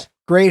this. No.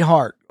 Great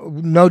heart.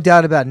 No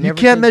doubt about it. You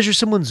can't measure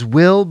someone's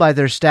will by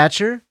their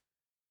stature.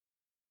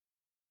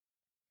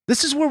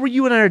 This is where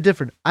you and I are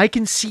different. I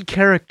can see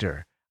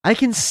character. I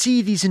can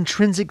see these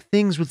intrinsic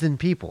things within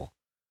people.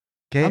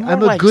 Okay?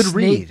 I'm a good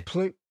read.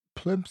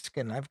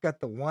 Plimpskin. I've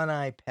got the one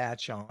eye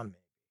patch on me.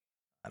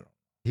 I don't know.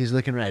 He's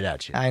looking right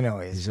at you. I know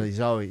he's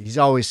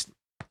always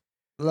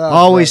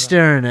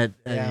staring at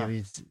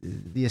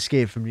the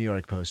Escape from New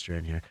York poster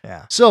in here.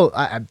 Yeah. So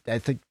I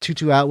think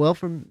Tutu Atwell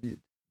from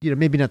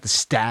maybe not the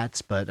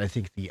stats, but I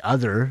think the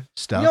other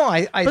stuff. No,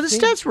 I but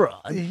think the stats were.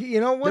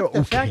 You know what?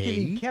 The fact that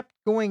he kept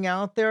going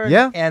out there,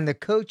 and the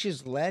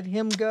coaches let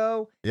him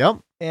go. Yep.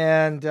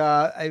 And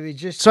I mean,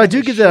 just so I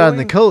do get that on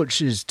the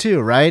coaches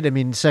too, right? I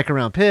mean, second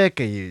round pick.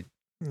 You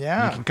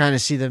can kind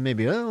of see them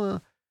maybe. Who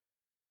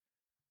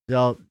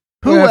else?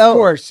 Who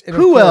else?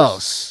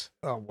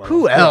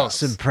 Who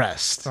else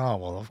impressed? Oh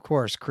well, of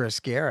course, Chris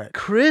Garrett.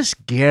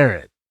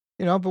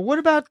 But what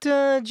about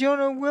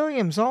Jonah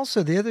Williams?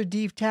 Also, the other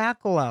deep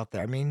tackle out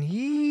there. I mean,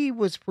 he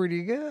was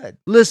pretty good.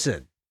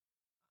 Listen,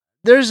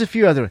 there's a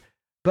few other,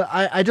 but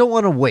I don't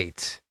want to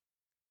wait.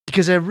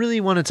 because I really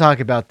want to talk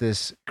about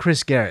this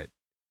Chris Garrett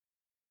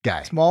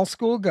guy. Small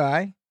school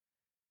guy.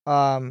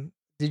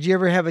 Did you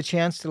ever have a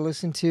chance to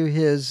listen to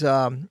his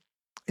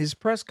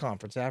press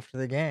conference after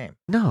the game?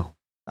 No.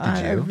 Did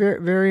you? I'm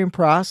very, very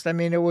impressed. I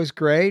mean, it was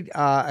great.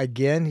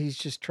 Again, he's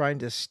just trying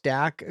to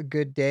stack a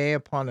good day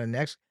upon the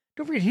next.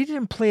 Don't forget, he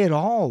didn't play at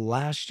all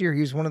last year.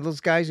 He was one of those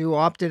guys who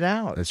opted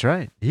out. That's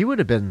right. He would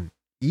have been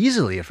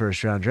easily a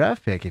first-round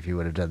draft pick if he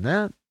would have done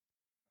that.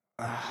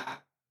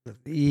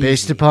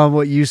 Based Easy. upon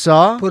what you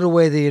saw? Put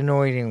away the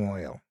anointing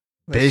oil.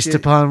 Based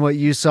upon what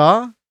you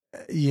saw?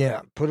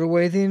 Yeah, put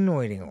away the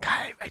anointing oil.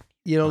 God,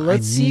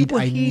 Let's see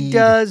what he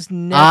does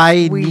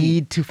next week. I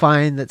need to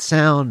find that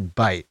sound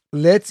bite.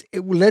 Let's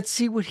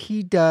see what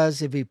he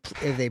does if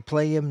they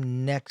play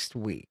him next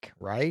week,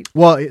 right?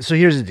 Well, so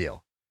here's the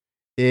deal: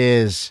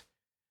 is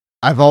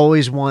I've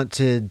always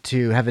wanted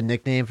to have a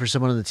nickname for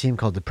someone on the team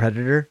called the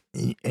Predator,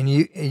 and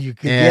you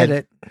could get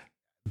it,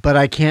 but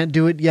I can't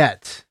do it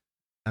yet.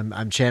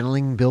 I'm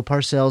channeling Bill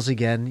Parcells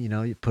again.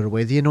 You put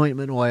away the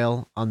anointment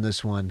oil on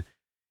this one.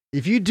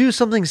 If you do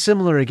something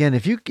similar again,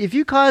 if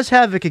you cause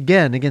havoc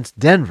again against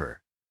Denver,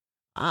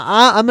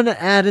 I'm gonna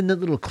add in that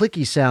little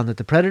clicky sound that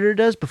the Predator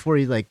does before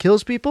he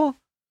kills people.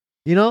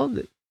 Do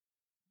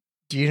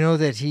you know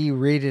that he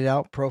rated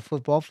out Pro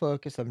Football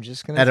Focus? I'm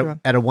just gonna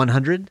at a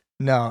 100.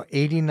 No,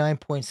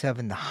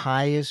 89.7, the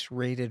highest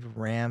rated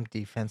Ram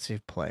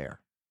defensive player.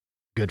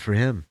 Good for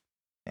him.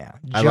 Yeah,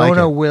 I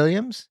Jonah like it.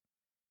 Williams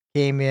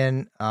came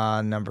in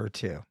number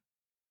 2.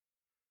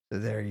 So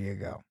there you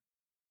go.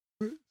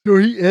 So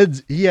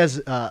he has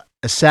a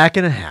sack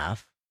and a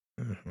half,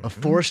 Mm-hmm. a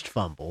forced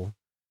fumble,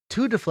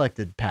 2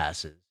 deflected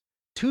passes,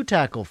 2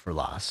 tackle for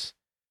loss,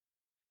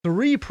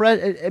 3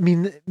 I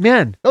mean,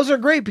 man, Those are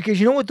great because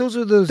you know what? Those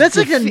are those. that's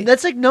like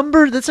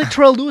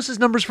Terrell Lewis's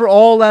numbers for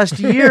all last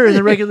year in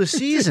the regular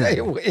season.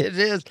 It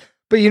is.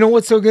 But you know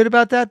what's so good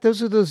about that?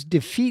 Those are those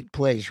defeat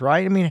plays,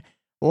 right? I mean,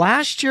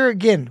 last year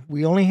again,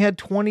 we only had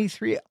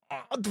 23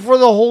 for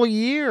the whole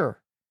year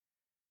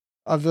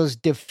of those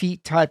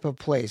defeat type of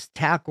plays,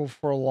 tackle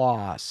for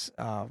loss,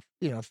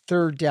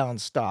 third down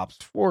stops,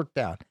 fourth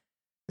down.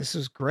 This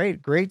is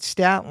great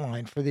stat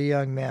line for the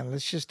young man.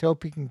 Let's just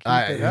hope he can keep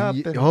it up.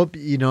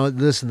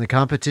 Listen, the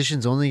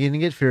competition's only going to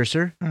get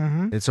fiercer.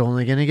 Mm-hmm. It's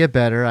only going to get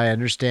better. I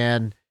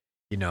understand,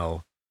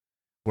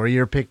 where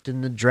you're picked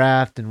in the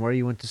draft and where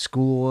you went to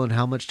school and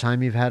how much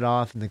time you've had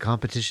off and the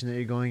competition that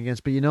you're going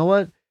against. But you know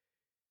what?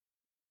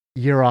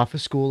 You're off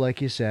of school,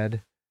 like you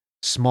said.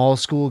 Small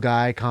school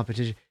guy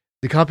competition.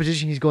 The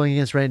competition he's going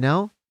against right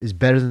now is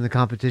better than the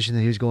competition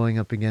that he was going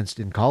up against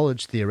in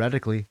college,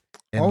 theoretically.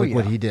 And look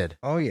what he did.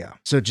 Oh, yeah.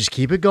 So just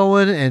keep it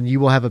going, and you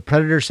will have a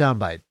Predator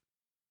soundbite.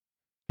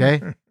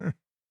 Okay?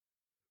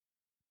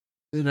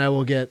 And I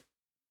will get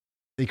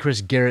a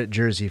Chris Garrett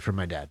jersey for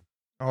my dad.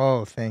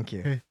 Oh, thank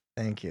you. Okay.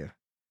 Thank you.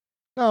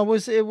 No,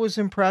 it was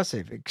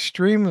impressive.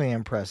 Extremely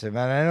impressive.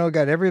 And I know it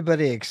got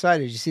everybody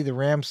excited. You see the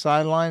Rams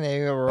sideline?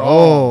 They were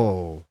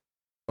all...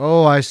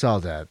 Oh, I saw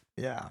that.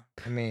 Yeah.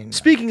 I mean...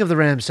 Speaking of the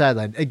Rams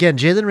sideline, again,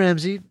 Jalen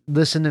Ramsey,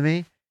 listen to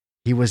me.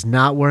 He was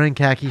not wearing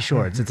khaki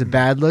shorts. It's a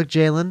bad look,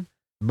 Jalen.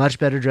 Much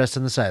better dressed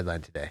on the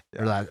sideline today,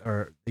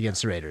 or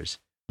against the Raiders.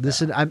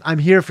 Listen, I'm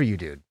here for you,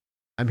 dude.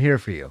 I'm here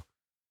for you.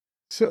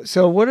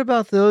 So what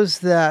about those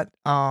that,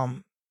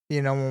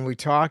 when we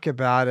talk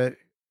about it,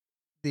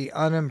 the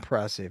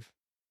unimpressive?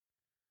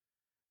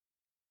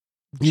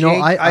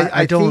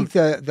 I don't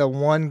think the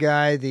one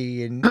guy,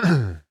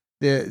 the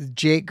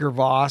Jake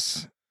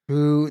Gervais,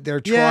 who they're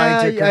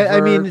trying to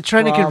convert.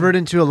 Trying to convert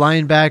into a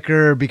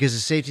linebacker because the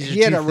safeties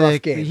are too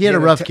thick. He had a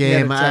rough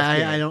game.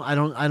 I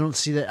don't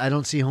see that. I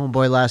don't see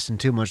homeboy lasting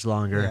too much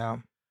longer. Yeah.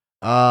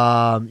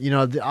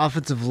 The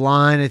offensive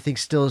line I think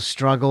still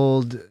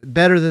struggled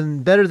better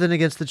than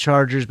against the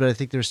Chargers, but I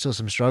think there's still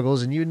some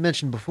struggles. And you had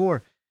mentioned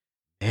before,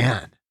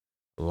 man,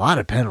 a lot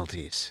of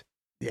penalties.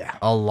 Yeah,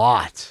 a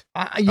lot.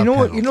 You know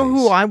what? You know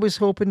who I was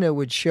hoping that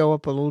would show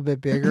up a little bit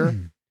bigger.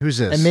 Who's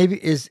this? And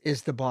maybe is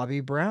the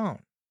Bobby Brown,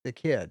 the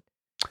kid.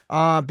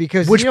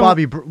 Because which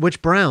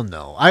Brown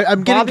though?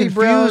 I'm getting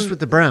confused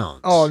with the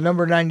Browns. Oh,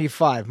 number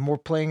 95, more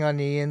playing on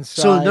the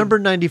inside. So number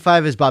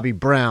 95 is Bobby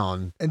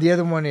Brown, and the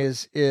other one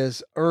is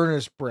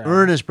Ernest Brown.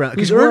 Ernest Brown,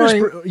 because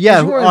wearing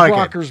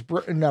Walker's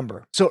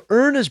number. So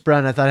Ernest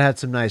Brown, I thought had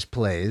some nice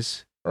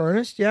plays.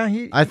 Ernest, yeah,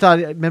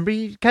 remember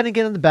he kind of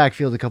get in the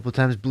backfield a couple of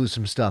times, blew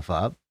some stuff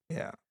up.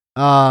 Yeah.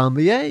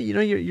 But yeah,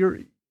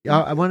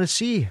 I want to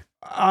see.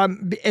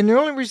 And the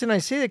only reason I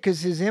say that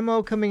because his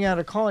MO coming out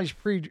of college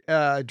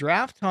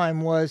pre-draft time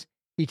was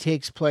he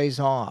takes plays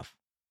off.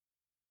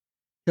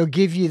 He'll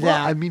give you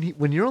that. Well, I mean,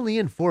 when you're only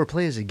in 4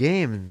 plays a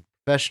game in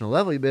professional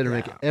level, you better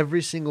make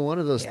every single one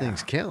of those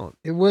things count.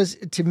 It was,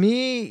 to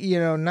me,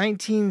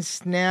 19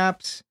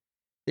 snaps.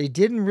 They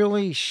didn't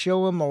really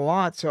show him a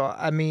lot. So,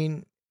 I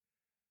mean,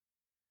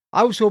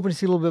 I was hoping to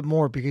see a little bit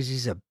more because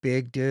he's a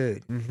big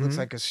dude. Mm-hmm. Looks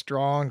like a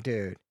strong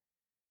dude.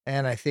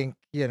 And I think,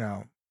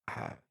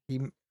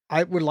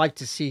 I would like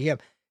to see him.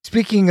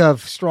 Speaking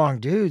of strong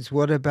dudes,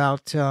 what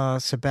about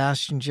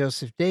Sebastian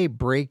Joseph Day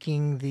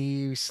breaking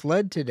the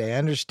sled today? I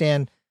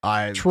understand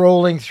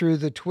trolling through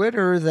the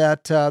Twitter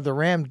that the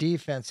Ram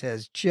defense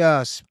has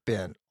just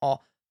been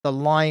the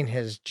line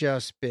has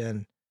just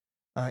been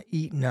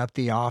eating up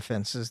the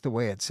offense is the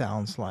way it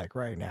sounds like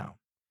right now.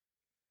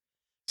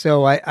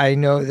 So I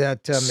know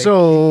that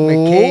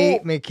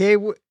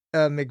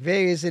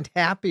McVay isn't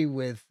happy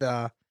with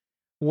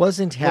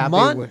wasn't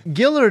happy with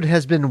Gillard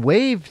has been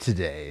waived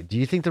today. Do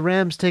you think the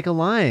Rams take a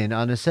line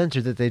on a center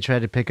that they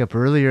tried to pick up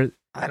earlier?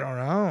 I don't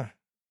know.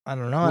 I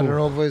don't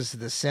know if it was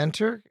the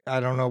center.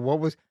 I don't know what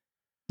was.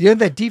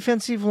 That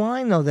defensive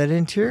line though, that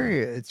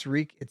interior, it's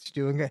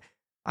doing good.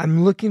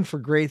 I'm looking for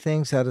great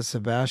things out of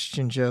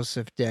Sebastian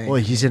Joseph Day.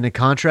 Well, he's in a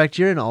contract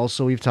year, and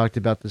also we've talked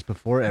about this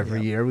before.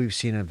 Every year we've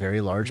seen a very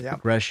large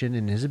progression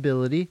in his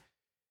ability.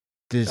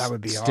 That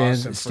would be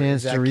awesome.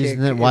 Stands to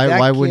reason that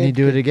why wouldn't he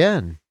do it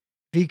again?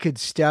 If he could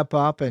step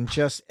up and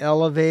just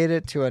elevate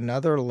it to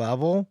another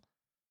level,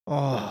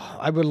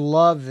 I would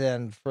love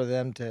then for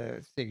them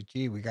to think,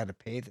 gee, we got to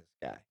pay this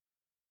guy.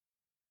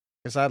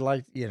 Because I'd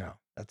like,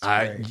 that's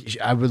great.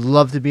 I would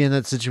love to be in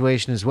that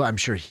situation as well. I'm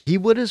sure he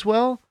would as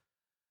well.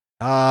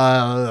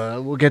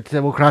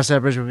 We'll cross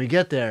that bridge when we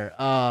get there.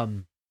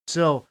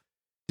 So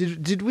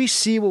did we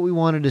see what we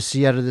wanted to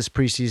see out of this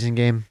preseason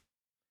game?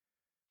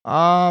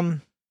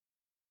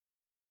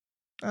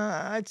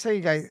 I'd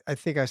say I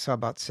think I saw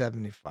about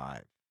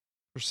 75%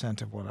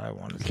 of what I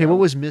wanted. Okay, what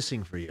was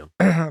missing for you?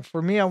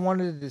 For me, I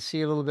wanted to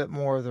see a little bit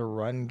more of the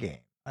run game.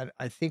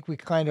 I think we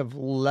kind of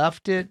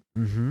left it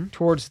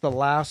towards the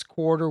last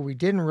quarter. We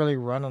didn't really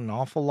run an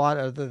awful lot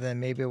other than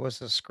maybe it was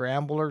a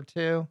scramble or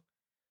two.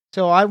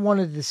 So I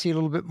wanted to see a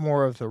little bit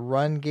more of the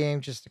run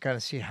game just to kind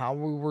of see how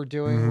we were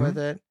doing with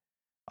it.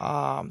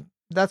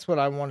 That's what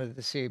I wanted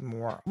to see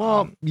more.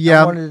 Well,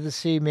 I wanted to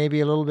see maybe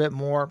a little bit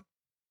more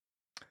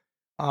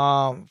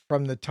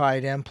from the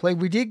tight end play.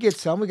 We did get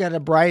some. We got a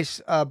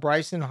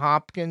Bryson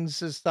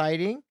Hopkins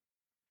sighting.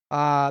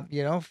 A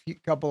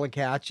couple of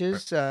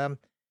catches. That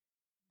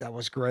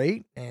was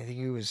great. And I think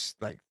he was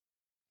like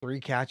 3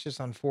 catches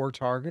on 4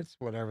 targets,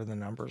 whatever the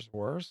numbers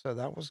were. So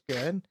that was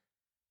good.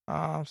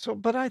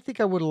 But I think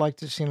I would have liked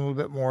to have seen a little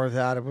bit more of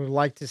that. I would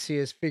like to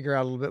see us figure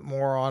out a little bit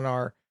more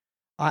on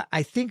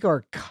I think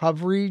our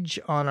coverage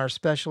on our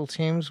special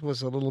teams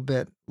was a little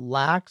bit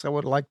lax. I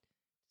would like to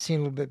see a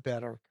little bit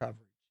better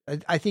coverage.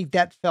 I think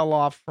that fell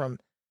off from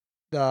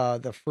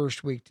the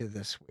first week to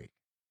this week.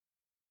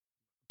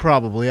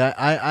 Probably.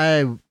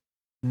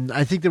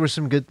 I think there were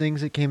some good things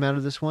that came out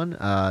of this one.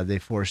 They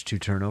forced 2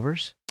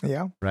 turnovers.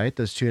 Yeah. Right?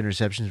 Those 2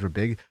 interceptions were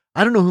big.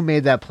 I don't know who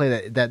made that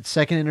play, that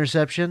second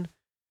interception.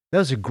 That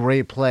was a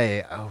great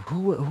play.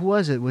 Who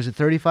was it? Was it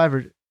 35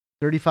 or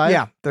 35?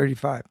 Yeah,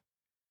 35.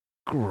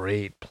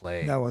 Great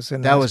play. That was a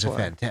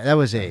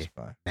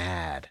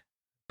mad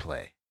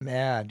play.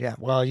 Mad, yeah.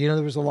 Well,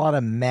 there was a lot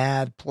of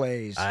mad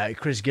plays.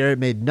 Chris Garrett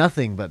made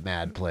nothing but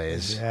mad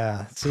plays.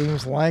 Yeah,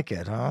 seems like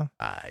it, huh?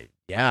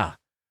 Yeah.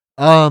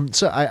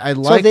 So I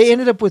liked. So they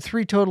ended up with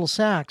 3 total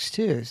sacks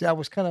too. So that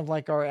was kind of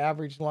like our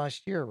average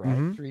last year,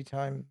 right? 3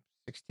 times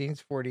 16 is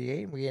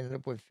 48. We ended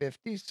up with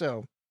 50.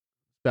 So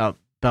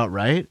about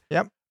right.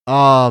 Yep.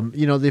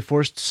 They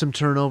forced some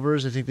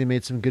turnovers. I think they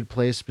made some good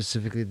plays,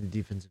 specifically the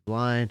defensive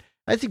line.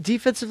 I think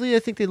defensively,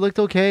 they looked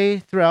okay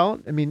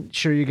throughout. I mean,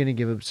 sure, you're going to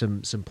give up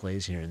some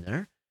plays here and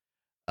there.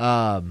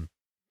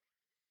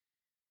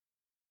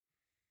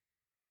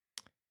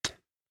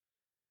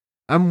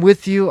 I'm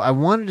with you. I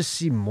wanted to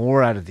see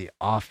more out of the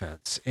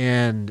offense,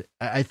 and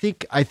I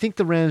think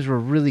the Rams were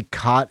really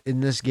caught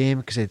in this game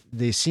because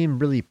they seem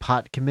really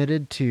pot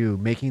committed to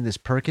making this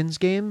Perkins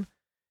game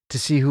to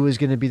see who is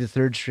going to be the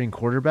 3rd string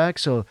quarterback.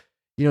 So,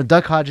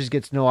 Duck Hodges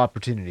gets no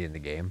opportunity in the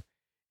game.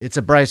 It's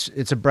a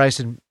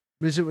Bryson.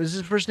 Was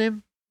his first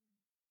name?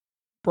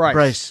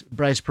 Bryce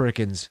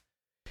Perkins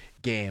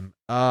game.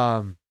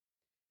 And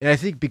I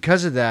think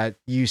because of that,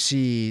 you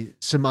see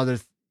some of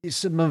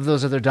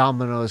those other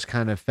dominoes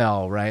kind of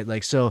fell, right?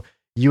 Like, so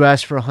you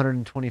asked for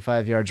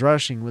 125 yards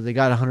rushing, well, they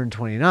got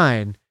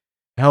 129.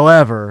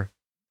 However,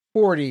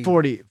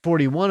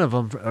 41 of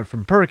them are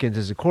from Perkins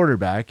as a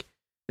quarterback.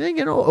 Then,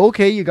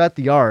 okay, you got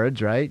the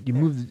yards, right? You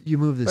move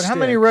the But stick. how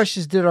many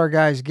rushes did our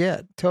guys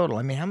get total?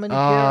 I mean, how many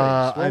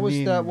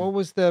carries? What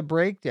was the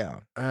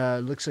breakdown?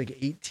 Looks like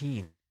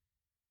 18.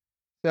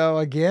 So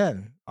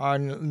again, our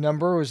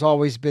number has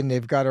always been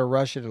they've got to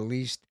rush it at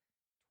least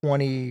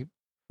 25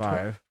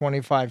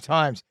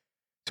 times.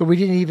 So we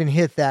didn't even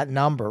hit that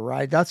number,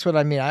 right? That's what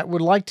I mean. I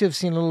would like to have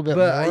seen a little bit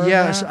more.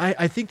 Yes,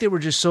 I think they were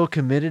just so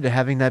committed to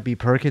having that be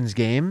Perkins'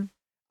 game.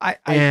 I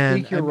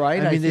think you're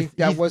right. I think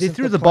that wasn't they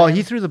threw the ball. plan.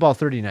 He threw the ball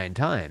 39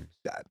 times.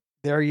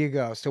 There you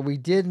go. So we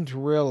didn't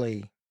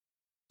really,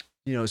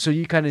 so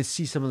you kind of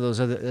see some of those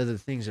other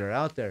things that are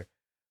out there.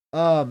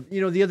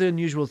 The other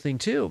unusual thing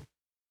too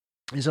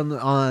is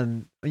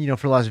on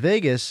for Las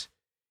Vegas,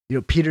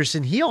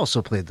 Peterson, he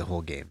also played the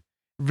whole game.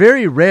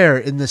 Very rare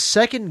in the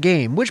second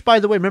game, which,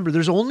 by the way, remember,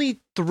 there's only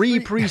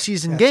 3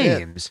 preseason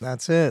games.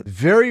 That's it.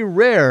 Very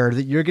rare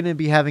that you're going to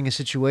be having a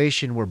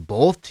situation where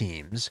both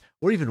teams,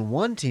 or even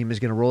one team, is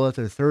going to roll out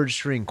their 3rd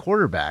string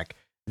quarterback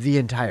the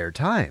entire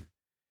time.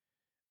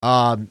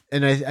 And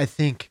I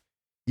think,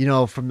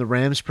 from the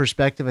Rams'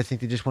 perspective, I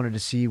think they just wanted to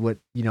see what,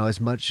 as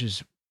much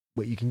as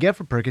what you can get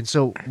for Perkins.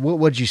 So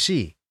what'd you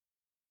see?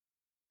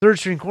 Third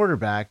string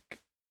quarterback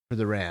for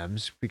the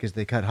Rams because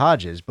they cut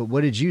Hodges. But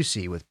what did you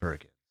see with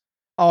Perkins?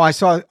 Oh, I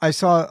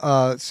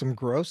saw some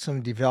growth,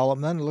 some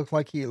development. It looked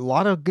like a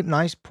lot of good,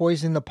 nice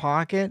poise in the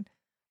pocket.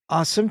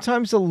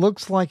 Sometimes it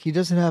looks like he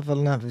doesn't have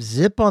enough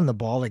zip on the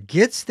ball. It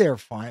gets there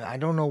fine. I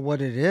don't know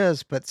what it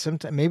is, but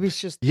sometimes maybe it's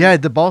just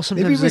the ball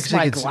sometimes maybe it's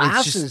my it's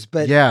glasses, just,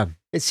 but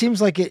it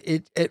seems like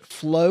it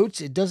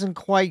floats. It doesn't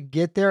quite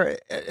get there.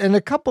 And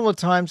a couple of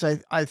times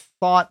I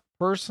thought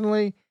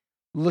personally,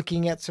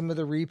 looking at some of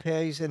the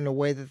replays and the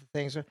way that the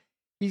things are,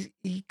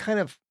 he kind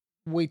of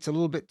waits a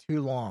little bit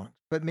too long.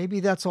 But maybe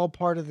that's all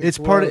part of the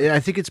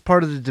I think it's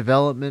part of the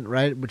development,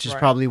 right? Which is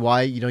probably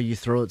why, you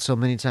throw it so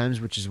many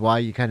times, which is why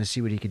you kind of see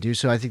what he could do.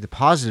 So I think the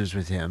positives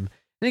with him,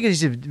 I think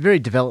he's a very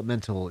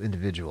developmental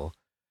individual.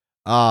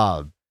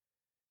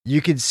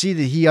 You can see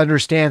that he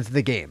understands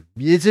the game.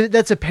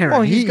 That's apparent.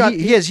 Well, he's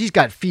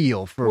got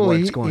feel for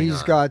what's going on.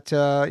 He's got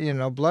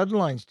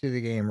bloodlines to the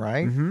game,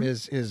 right? Mm-hmm.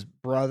 His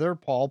brother,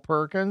 Paul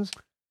Perkins.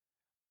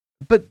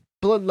 But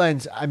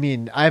bloodlines, I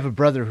mean, I have a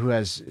brother who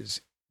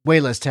is way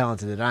less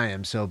talented than I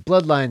am, so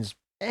bloodlines.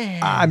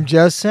 I'm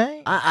just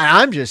saying.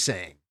 I'm just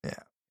saying. Yeah.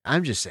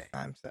 I'm just saying.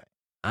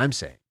 I'm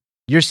saying.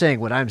 You're saying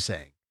what I'm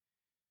saying.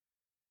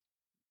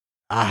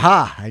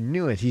 Aha! I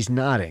knew it. He's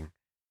nodding.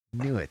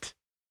 Knew it.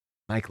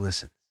 Mike,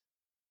 listen.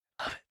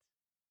 Love it.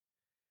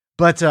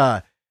 But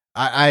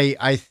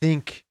I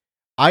think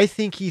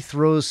he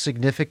throws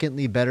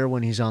significantly better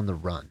when he's on the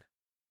run.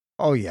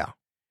 Oh yeah.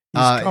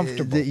 He's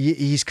comfortable.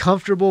 He's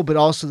comfortable, but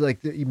also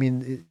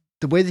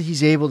the way that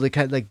he's able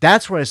to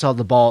that's where I saw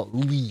the ball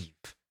leave.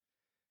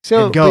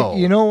 So and go. But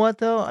you know what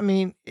though? I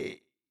mean,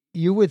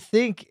 you would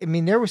think. I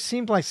mean,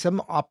 seemed like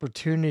some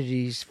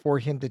opportunities for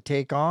him to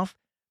take off,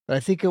 but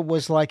I think it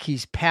was like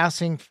he's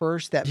passing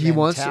first. That he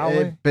mentality.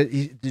 Wants, but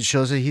it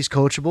shows that he's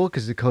coachable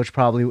because the coaches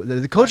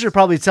are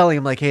probably telling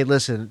him like, "Hey,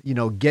 listen,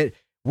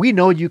 we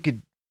know you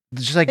could."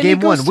 Just like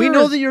game one, we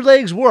know that your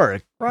legs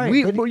work. Right.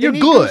 You're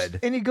good.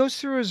 And he goes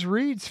through his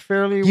reads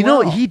fairly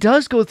well. He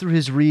does go through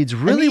his reads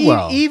really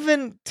well.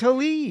 Even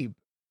Talib.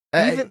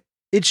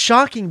 It's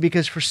shocking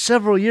because for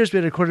several years we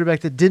had a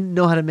quarterback that didn't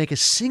know how to make a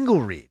single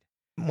read.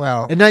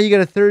 Well. And now you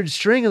got a third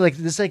string and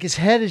his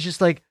head is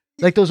just like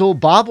those old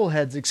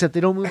bobbleheads, except they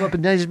don't move up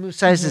and down, they just move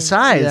side to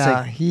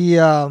side.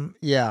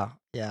 Yeah,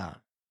 yeah.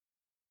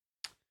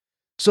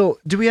 So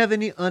do we have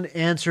any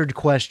unanswered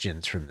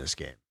questions from this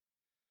game?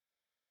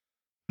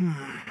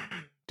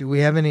 Do we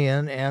have any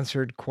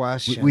unanswered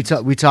questions?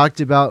 We talked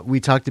about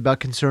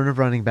concern of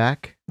running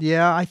back.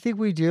 Yeah, I think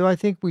we do. I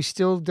think we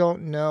still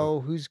don't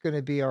know who's going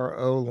to be our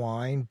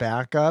O-line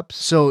backups.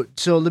 So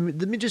let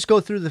me just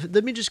go through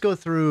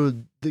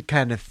the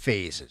kind of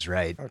phases,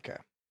 right? Okay.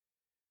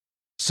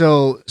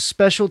 So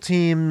special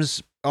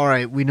teams. All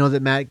right, we know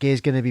that Matt Gay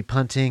is going to be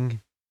punting.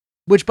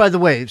 Which, by the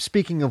way,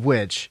 speaking of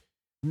which,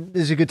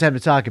 this is a good time to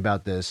talk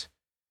about this.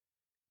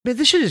 Man,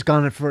 this should have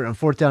gone on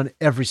fourth down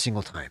every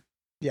single time.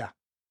 Yeah.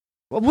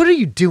 Well, what are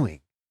you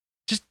doing?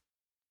 Just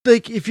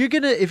if you're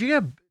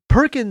gonna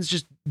Perkins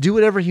just do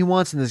whatever he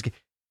wants in this game,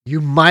 you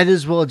might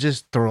as well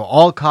just throw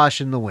all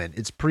caution in the wind.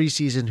 It's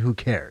preseason. Who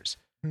cares?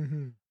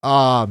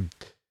 Mm-hmm.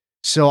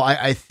 So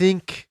I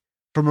think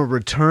from a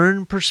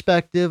return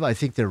perspective, I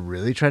think they're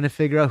really trying to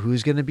figure out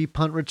who's going to be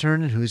punt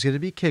return and who's going to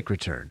be kick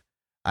return.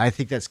 I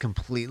think that's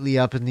completely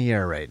up in the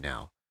air right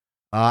now.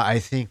 I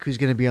think who's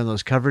going to be on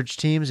those coverage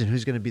teams and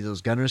who's going to be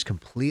those gunners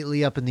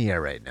completely up in the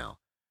air right now.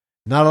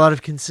 Not a lot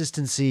of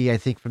consistency, I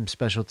think, from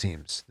special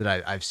teams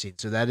that I've seen.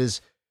 So that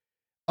is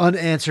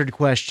unanswered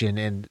question.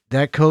 And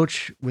that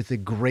coach with the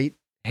great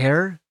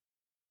hair,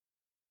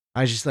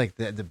 I just like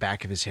the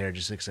back of his hair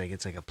just looks like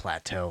it's like a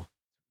plateau.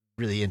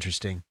 Really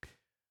interesting.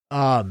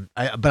 But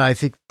I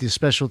think the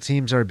special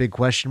teams are a big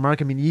question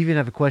mark. I mean, you even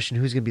have a question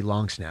who's going to be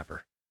long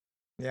snapper.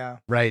 Yeah.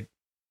 Right.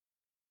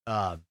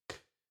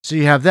 So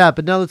you have that,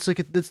 but now let's look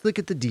at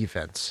the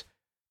defense.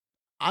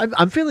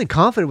 I'm feeling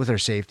confident with our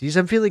safeties.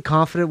 I'm feeling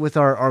confident with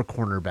our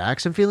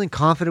cornerbacks. I'm feeling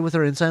confident with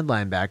our inside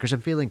linebackers.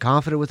 I'm feeling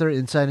confident with our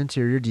inside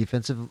interior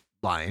defensive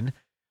line.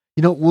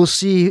 We'll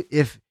see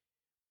if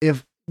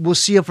we'll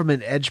see from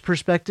an edge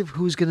perspective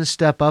who's going to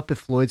step up, if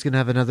Floyd's going to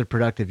have another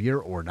productive year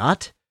or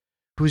not.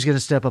 Who's going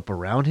to step up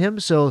around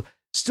him? So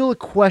still a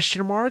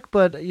question mark,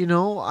 but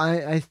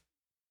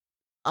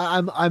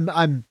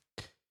I'm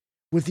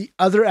with the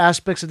other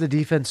aspects of the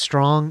defense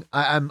strong.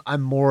 I'm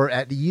more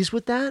at ease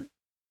with that.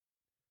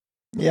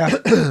 Yeah.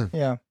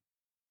 Yeah.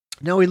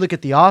 Now we look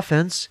at the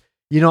offense.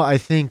 I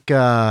think,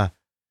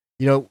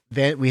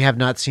 we have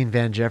not seen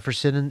Van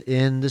Jefferson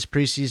in this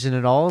preseason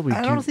at all.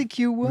 I don't think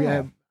you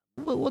will.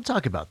 We'll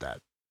talk about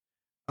that.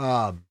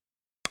 I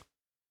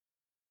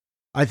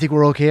think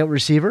we're okay at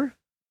receiver,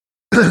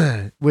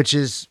 which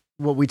is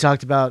what we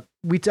talked about.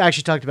 We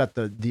actually talked about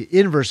the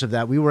inverse of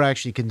that. We were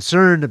actually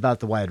concerned about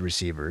the wide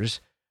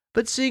receivers.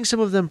 But seeing some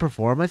of them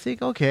perform, I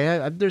think,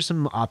 okay, there's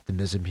some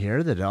optimism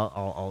here that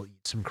I'll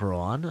eat some crow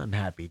on. I'm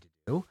happy to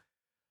do.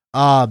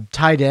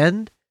 Tight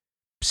end,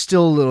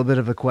 still a little bit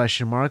of a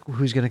question mark.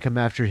 Who's going to come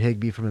after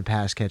Higbee from a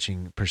pass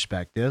catching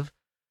perspective?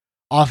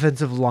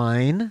 Offensive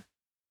line.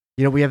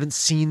 We haven't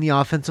seen the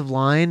offensive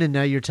line, and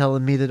now you're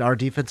telling me that our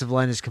defensive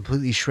line is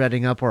completely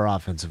shredding up our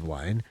offensive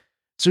line.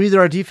 So either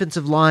our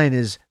defensive line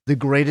is the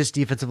greatest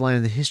defensive line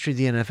in the history of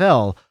the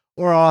NFL,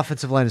 or our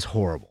offensive line is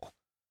horrible.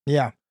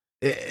 Yeah.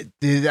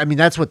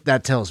 That's what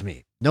that tells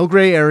me. No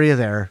gray area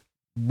there.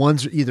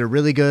 One's either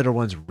really good or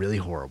one's really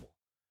horrible.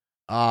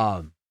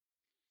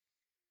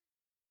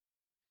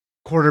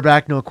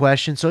 Quarterback, no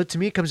question. So to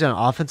me, it comes down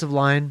to offensive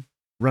line,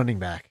 running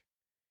back.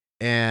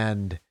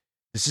 And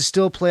this is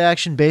still play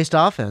action based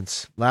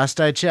offense.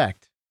 Last I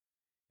checked.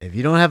 If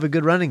you don't have a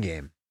good running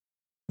game.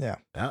 Yeah.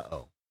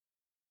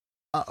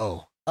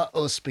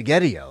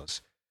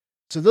 SpaghettiOs.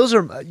 So those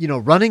are,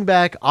 running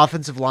back,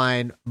 offensive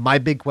line, my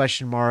big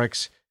question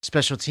marks,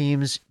 special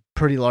teams,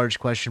 pretty large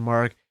question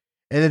mark.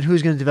 And then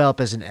who's going to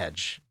develop as an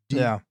edge?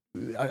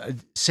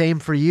 Same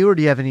for you, or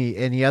do you have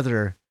any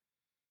other?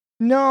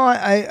 No,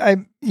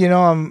 I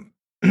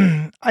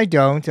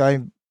don't.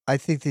 I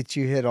think that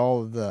you hit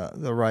all of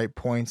the right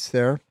points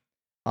there.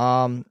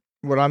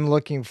 What I'm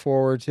looking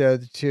forward to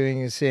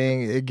doing is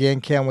seeing,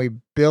 again, can we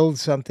build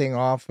something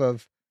off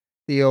of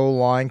the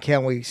O-line?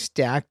 Can we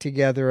stack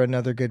together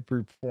another good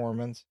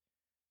performance?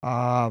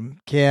 Can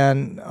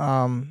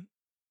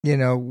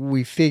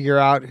we figure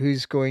out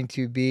who's going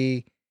to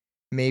be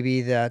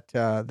maybe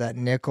that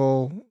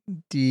nickel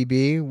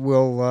DB?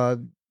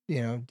 Will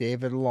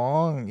David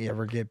Long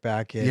ever get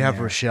back in? You have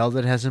there? Rochelle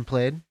that hasn't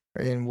played?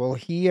 And will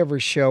he ever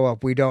show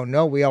up? We don't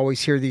know. We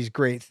always hear these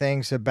great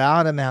things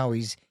about him, how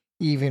he's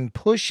even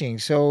pushing.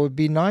 So it would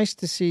be nice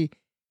to see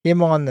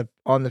him on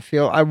the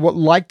field. I would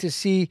like to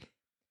see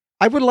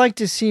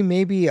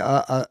maybe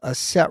a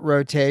set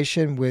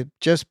rotation with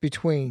just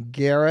between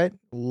Garrett,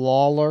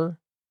 Lawler,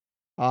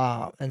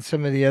 and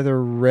some of the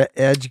other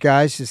edge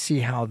guys to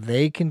see how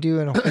they can do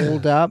and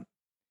hold up.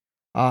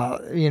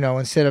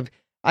 Instead of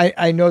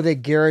I know that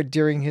Garrett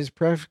during his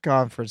press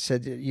conference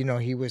said that,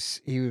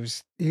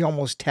 he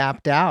almost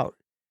tapped out.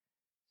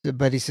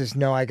 But he says,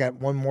 no, I got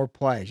one more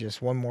play,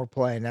 just one more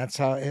play. And that's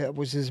how it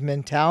was his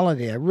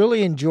mentality. I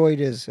really enjoyed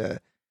his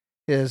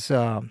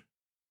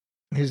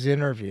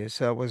interview.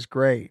 So it was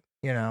great,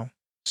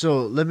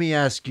 So let me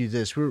ask you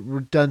this.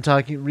 We're done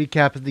talking,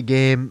 recapping the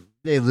game.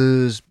 They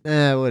lose,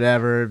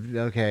 whatever.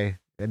 Okay.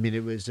 I mean,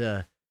 it was,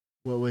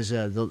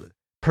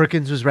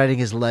 Perkins was writing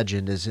his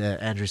legend, as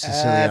Andrew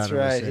Siciliano That's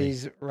right. was saying.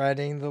 He's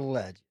writing the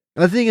legend.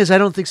 The thing is, I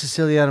don't think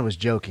Siciliano was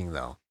joking,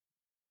 though.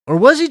 Or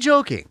was he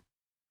joking?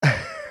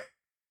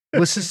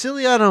 Was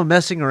Siciliano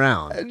messing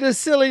around? Does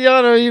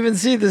Siciliano even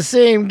see the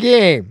same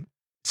game?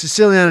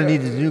 Siciliano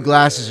needed new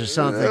glasses or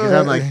something. Because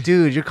I'm like,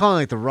 dude, you're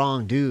calling the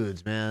wrong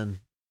dudes, man.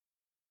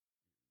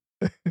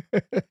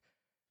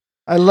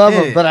 I love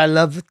him, but I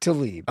love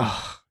Talib.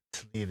 Oh,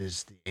 Talib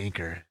is the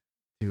anchor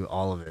to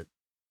all of it.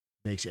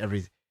 Makes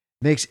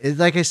it,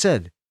 like I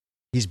said,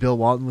 he's Bill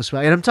Walton with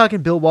swag. And I'm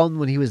talking Bill Walton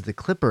when he was the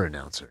Clipper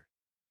announcer.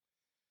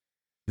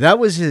 That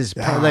was his,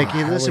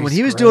 listen, when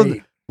he was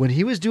great. When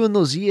he was doing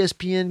those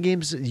ESPN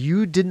games,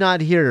 you did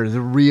not hear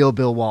the real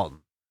Bill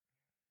Walton.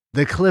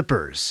 The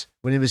Clippers,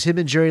 when it was him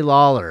and Jerry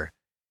Lawler,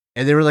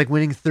 and they were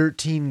winning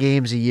 13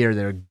 games a year,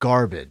 they're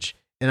garbage.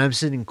 And I'm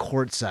sitting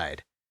courtside.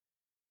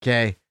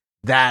 Okay?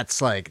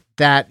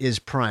 That is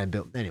prime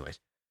Bill. Anyways.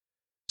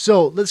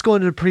 So let's go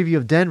into the preview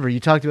of Denver. You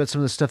talked about some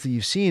of the stuff that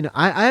you've seen.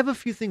 I have a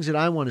few things that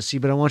I want to see,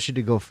 but I want you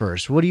to go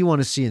first. What do you want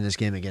to see in this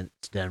game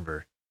against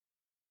Denver?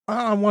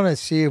 I want to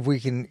see if we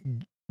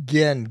can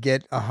again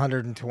get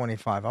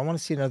 125. I want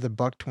to see another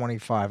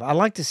 $125. I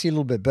like to see a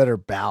little bit better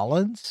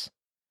balance.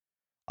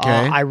 Okay.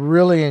 I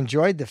really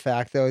enjoyed the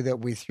fact, though, that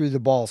we threw the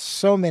ball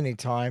so many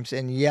times,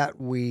 and yet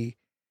we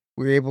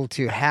were able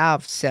to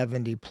have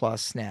 70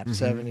 plus snaps,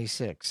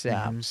 76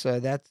 snaps. So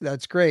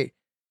that's great.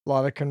 A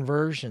lot of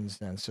conversions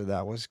then. So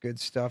that was good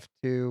stuff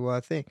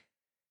to think.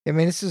 I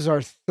mean, this is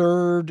our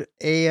third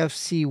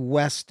AFC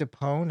West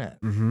opponent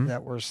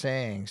that we're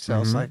seeing.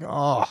 So it's like,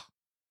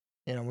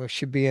 we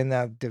should be in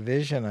that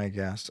division, I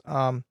guess.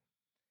 And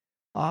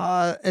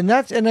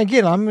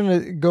again, I'm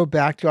going to go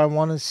back to, I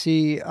want to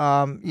see,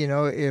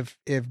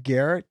 if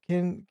Garrett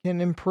can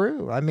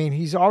improve. I mean,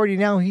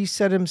 he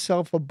set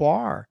himself a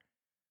bar.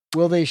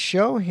 Will they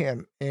show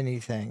him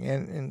anything?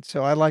 And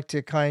so I like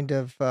to kind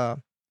of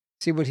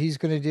see what he's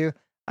going to do.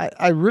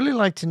 I really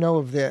like to know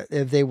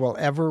if they will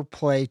ever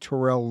play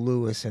Terrell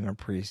Lewis in a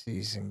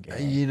preseason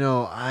game.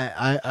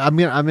 I'm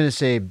gonna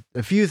say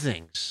a few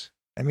things.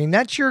 I mean,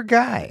 that's your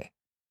guy.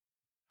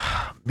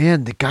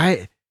 Man, the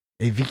guy,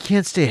 if he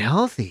can't stay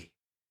healthy,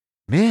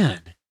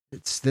 man,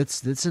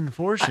 that's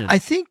unfortunate. I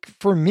think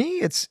for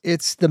me,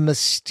 it's the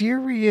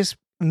mysterious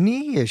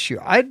knee issue.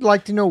 I'd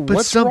like to know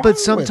what's wrong but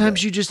sometimes with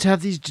it. You just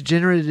have these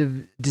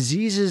degenerative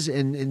diseases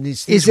and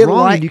these things is it wrong,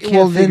 like, and you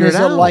can't figure it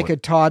out. Is it like a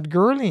Todd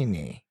Gurley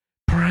knee?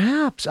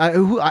 Perhaps. I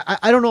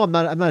don't know. I'm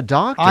not a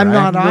doctor. I'm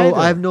not either.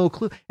 I have no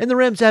clue. And the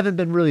Rams haven't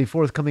been really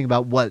forthcoming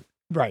about what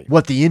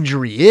the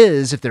injury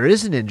is, if there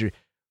is an injury.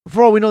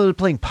 For all we know, they're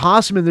playing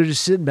possum and they're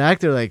just sitting back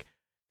there like,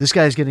 this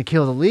guy's going to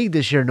kill the league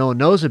this year. No one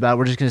knows about.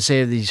 We're just going to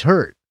say that he's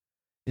hurt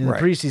in the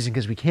Right. preseason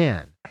because we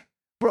can.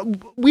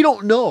 We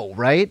don't know,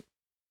 right?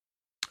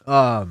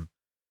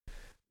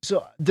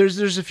 So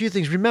there's a few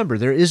things. Remember,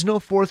 there is no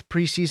fourth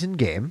preseason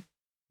game.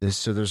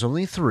 So there's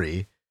only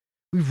 3.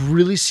 We've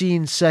really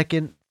seen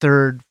second,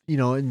 third,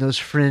 in those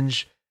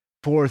fringe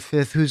fourth,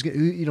 fifth,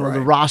 the Right.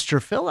 roster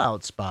fill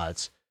out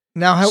spots.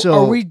 Now, are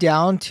So- we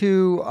down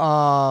to?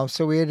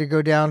 So we had to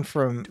go down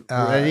from We're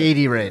at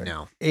 80 right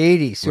now.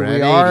 80. So We're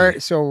we at are. 80.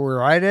 So we're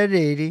right at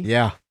 80.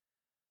 Yeah.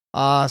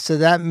 So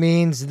that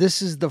means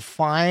this is the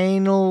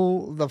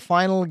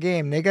final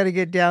game. They got to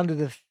get down to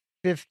the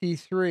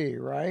 53,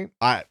 right?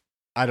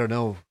 I don't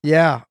know.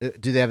 Yeah.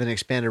 Do they have an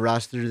expanded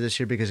roster this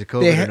year because of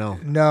COVID or no?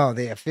 No,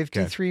 they have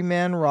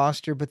 53-man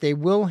roster, but they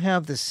will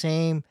have the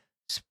same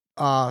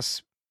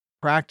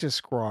practice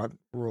squad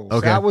rules.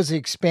 Okay. That was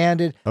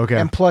expanded. Okay.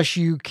 And plus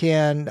you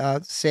can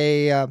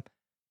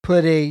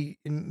put a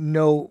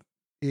note,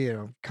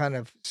 kind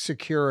of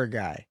secure a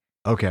guy.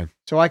 Okay.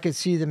 So I could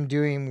see them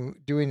doing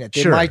it.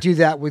 They Sure. might do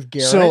that with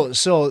Garrett.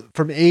 So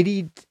from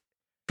 80,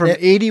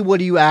 what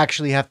do you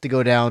actually have to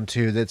go down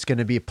to that's going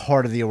to be a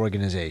part of the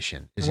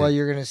organization?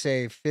 You're going to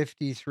say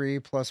 53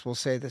 plus we'll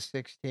say the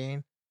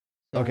 16.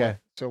 So Okay.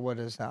 So what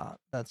is that?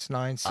 That's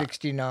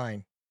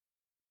 969.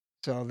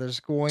 So there's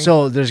going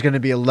there's going to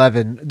be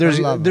 11. There's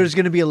 11.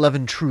 going to be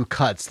 11 true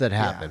cuts that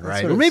happen, that's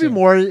right? what Or it maybe seems.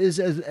 more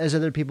as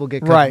other people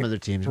get cut Right. from other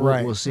teams.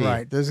 right. We'll see.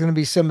 Right. There's going to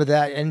be some of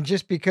that, and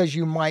just because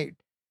you might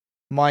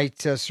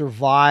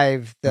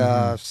survive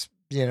the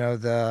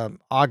the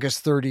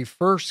August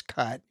 31st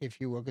cut, if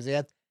you will, because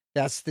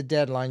that's the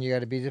deadline. You got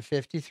to be to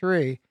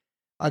 53.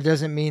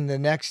 Doesn't mean the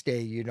next day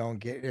you don't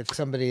get if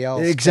somebody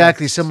else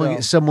Exactly.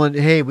 cuts. Someone.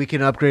 Hey, we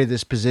can upgrade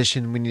this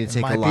position. We need to It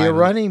take might a be line. a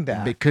running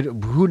back.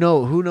 Who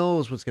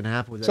knows what's going to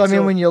happen with that? So I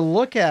mean, when you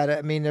look at it,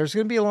 I mean, there's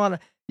going to be a lot of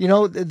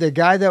the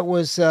guy that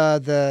was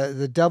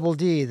the double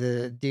D,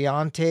 the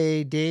Dion,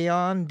 the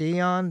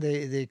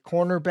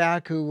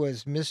cornerback who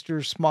was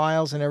Mr.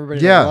 Smiles and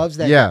everybody loves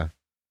that. Yeah.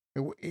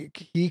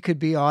 He could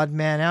be odd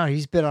man out.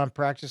 He's been on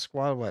practice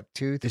squad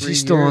 2, 3 Is he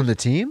still on years? the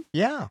team?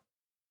 Yeah.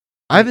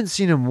 I haven't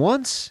seen him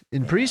once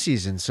in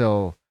preseason,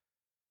 so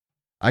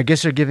I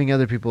guess they're giving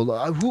other people.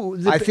 I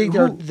think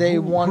they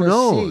want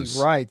to see.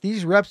 Right.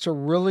 These reps are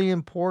really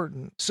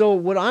important. So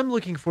what I'm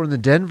looking for in the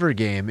Denver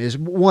game is,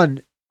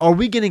 one, are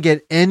we going to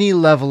get any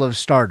level of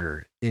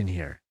starter in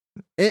here?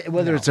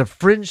 Whether No. it's a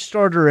fringe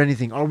starter or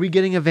anything, are we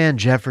getting a Van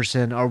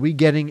Jefferson? Are we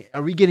getting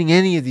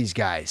any of these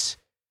guys?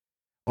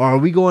 Or are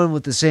we going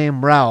with the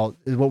same route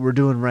as what we're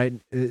doing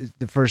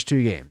the first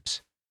 2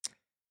 games?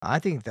 I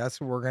think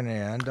that's what we're going to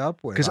end up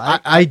with. Because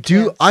I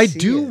do can't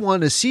see it.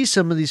 want to see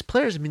some of these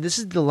players. I mean, this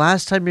is the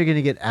last time you're going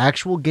to get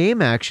actual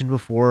game action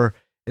before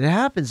it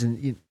happens.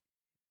 And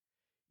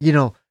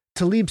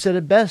Talib said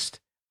it best.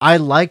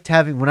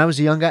 When I was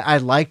a young guy, I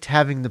liked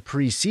having the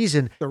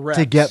preseason The reps.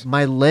 to get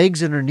my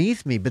legs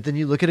underneath me. But then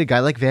you look at a guy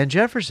like Van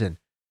Jefferson.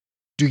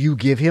 Do you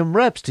give him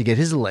reps to get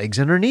his legs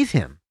underneath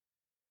him?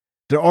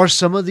 There are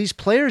some of these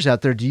players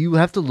out there. Do you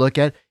have to look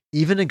at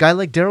even a guy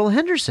like Darrell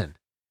Henderson?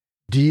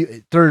 Do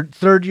you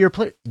third year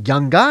player,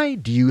 young guy?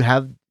 Do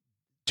the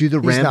He's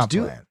Rams not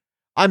do? playing.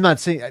 I'm not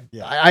saying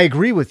Yeah. I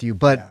agree with you,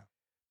 but Yeah.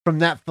 from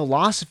that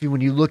philosophy,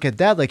 when you look at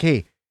that, like,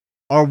 hey,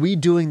 are we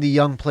doing the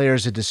young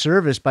players a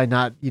disservice by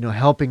not,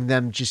 helping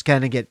them just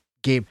kind of get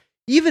game,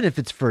 even if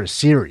it's for a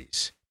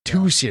series,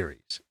 2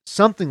 series,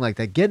 something like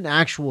that, get an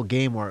actual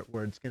game where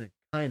it's going to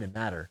kind of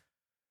matter.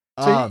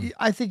 So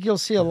I think you'll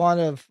see a lot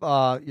of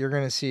you're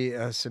going to see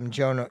some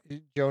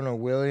Jonah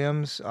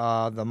Williams,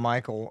 the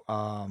Michael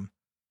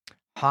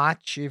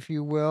Hotch, if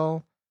you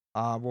will.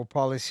 We'll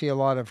probably see a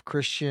lot of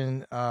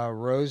Christian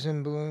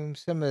Rosenblum,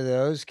 some of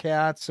those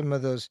cats, some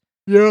of those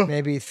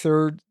maybe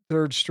third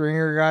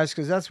stringer guys,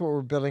 because that's what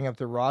we're building up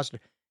the roster.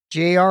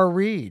 J.R.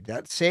 Reed,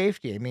 that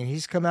safety. I mean,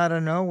 he's come out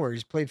of nowhere.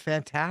 He's played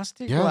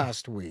fantastic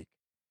last week.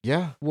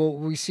 Yeah. Well,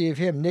 we see of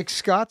him. Nick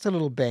Scott's a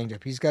little banged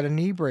up. He's got a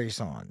knee brace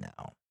on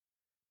now.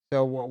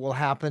 So what will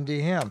happen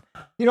to him?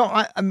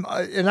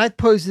 And I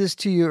posed this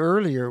to you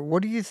earlier.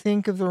 What do you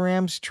think of the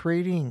Rams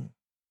trading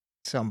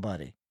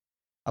somebody?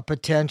 A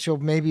potential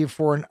maybe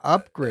for an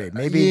upgrade,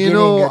 maybe getting a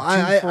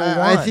 2-for-1.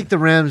 I think the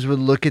Rams would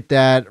look at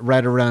that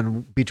right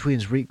around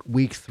between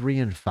week 3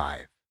 and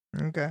 5.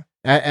 Okay.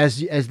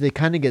 As they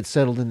kind of get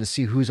settled in to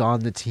see who's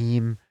on the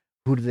team,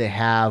 who do they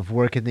have,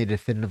 where can they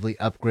definitively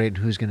upgrade,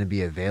 and who's going to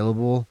be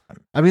available.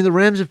 I mean, the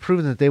Rams have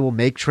proven that they will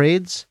make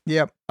trades.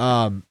 Yep.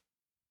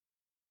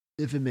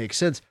 If it makes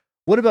sense.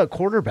 What about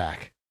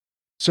quarterback?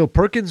 So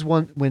Perkins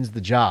wins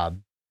the job.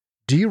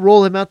 Do you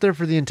roll him out there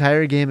for the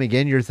entire game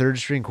again, your third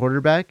string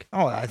quarterback?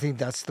 Oh, I think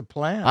that's the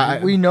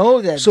plan. We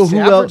know that So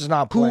Stafford's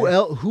not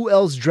playing. who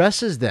else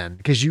dresses then?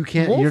 Because you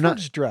can't. Wolford's You're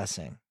not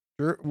dressing.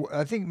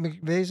 I think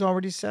McVay's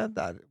already said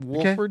that.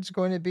 Wolford's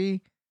going to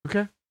be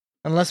okay.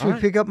 unless All we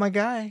right. pick up my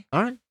guy.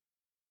 All right.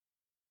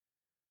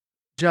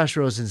 Josh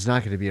Rosen's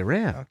not going to be a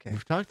Ram. Okay.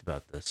 We've talked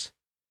about this.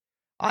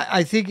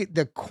 I think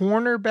the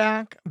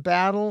cornerback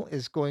battle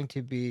is going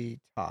to be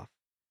tough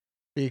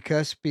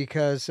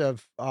because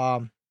of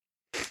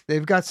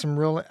They've got some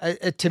real.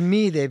 To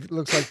me,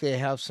 looks like they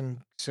have some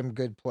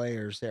good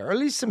players there, or at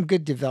least some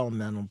good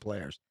developmental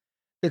players.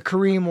 The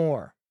Kareem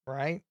Orr,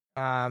 right?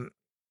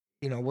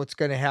 What's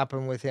going to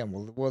happen with him?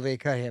 Will they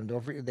cut him?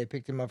 Don't forget, they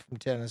picked him up from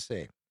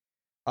Tennessee.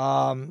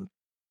 What?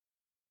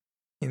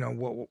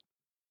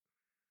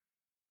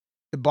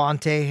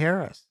 Devontae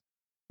Harris,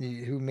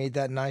 who made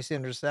that nice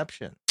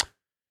interception.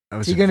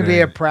 Is he going to be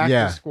a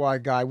practice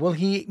squad guy? Will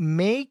he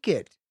make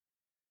it?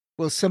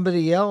 Will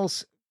somebody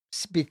else,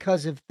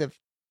 because of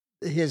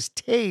his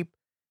tape,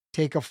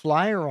 take a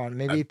flyer on?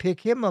 Maybe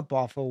pick him up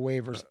off of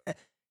waivers,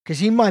 because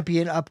he might be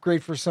an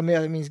upgrade for somebody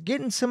else. I mean,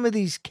 getting some of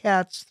these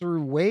cats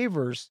through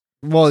waivers.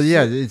 Well,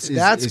 yeah, that's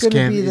going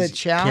to be the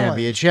challenge. Can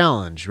be a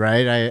challenge,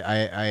 right?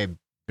 I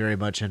very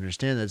much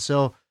understand that.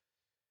 So,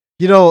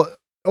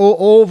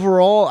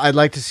 overall, I'd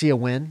like to see a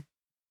win.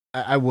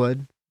 I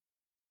would.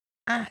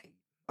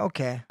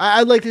 Okay.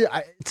 I'd like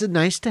to. It's a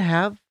nice to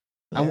have.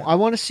 Yeah. I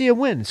want to see a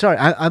win. Sorry,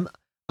 I'm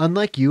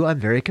unlike you. I'm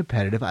very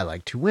competitive. I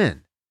like to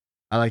win.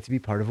 I like to be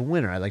part of a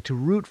winner. I like to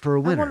root for a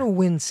winner. I want to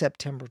win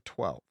September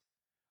 12th.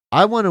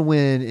 I want to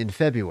win in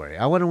February.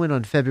 I want to win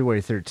on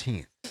February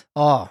 13th.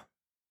 Oh,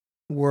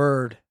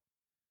 word.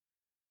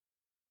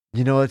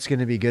 You know what's going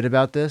to be good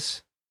about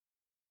this?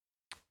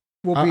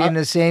 We'll be in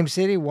the same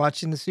city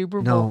watching the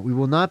Super Bowl. No, we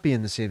will not be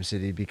in the same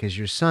city because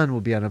your son will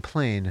be on a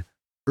plane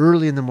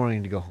early in the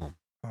morning to go home.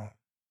 Oh.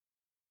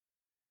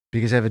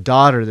 Because I have a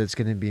daughter that's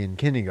going to be in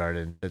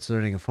kindergarten that's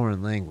learning a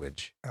foreign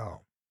language.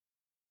 Oh.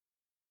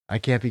 I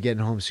can't be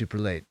getting home super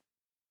late.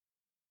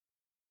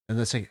 And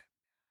that's like,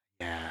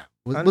 yeah.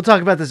 We'll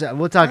talk about this.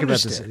 We'll talk about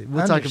this.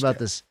 We'll talk about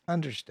this.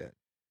 Understood.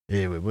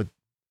 Anyway,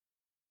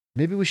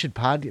 maybe we should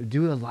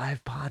do a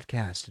live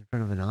podcast in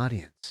front of an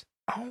audience.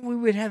 Oh, we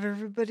would have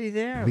everybody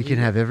there. We can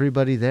have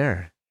everybody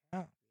there.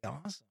 Oh,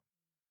 awesome.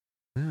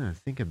 Yeah,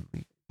 we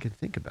can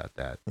think about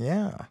that.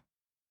 Yeah.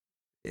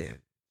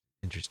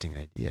 Interesting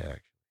idea,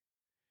 actually.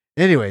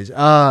 Anyways,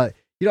 I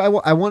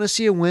want to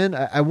see a win.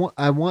 I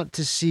want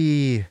to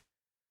see.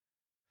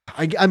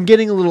 I'm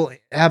getting a little.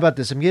 How about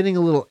this? I'm getting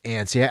a little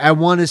antsy. I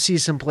want to see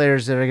some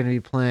players that are going to be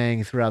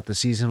playing throughout the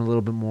season a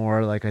little bit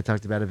more, like I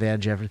talked about,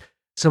 Van Jefferson.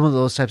 Some of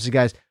those types of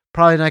guys.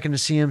 Probably not going to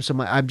see him, so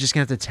I'm just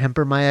going to have to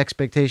temper my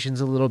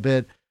expectations a little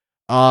bit.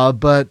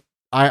 But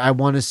I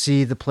want to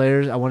see the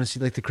players. I want to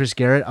see like the Chris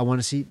Garrett. I want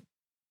to see.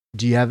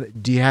 Do you have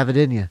it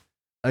in you?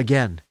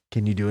 Again,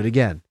 can you do it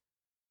again?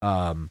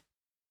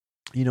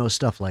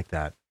 Stuff like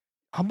that.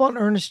 How about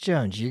Ernest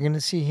Jones? You going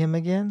to see him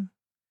again?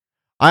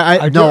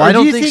 I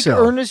don't think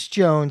so. Ernest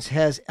Jones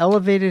has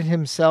elevated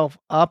himself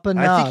up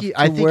enough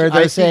I think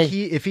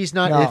if he's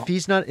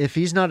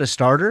not a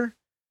starter,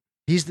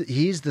 he's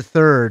the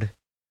third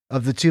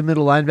of the two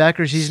middle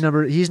linebackers. He's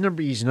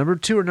number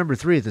 2 or number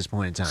 3 at this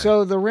point in time.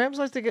 So the Rams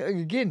like to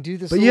again do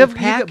this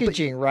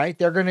packaging, right?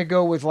 They're going to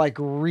go with like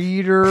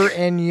Reeder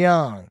and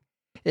Young.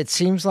 It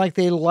seems like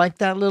they like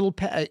that little.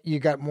 You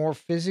got more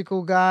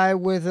physical guy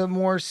with a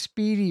more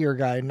speedier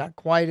guy, not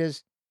quite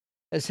as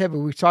heavy.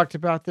 We've talked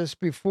about this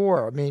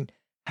before. I mean,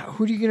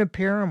 who are you going to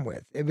pair him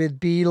with? It would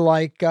be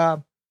like,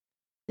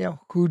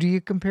 who do you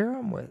compare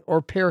him with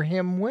or pair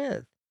him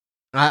with?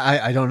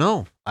 I don't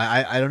know.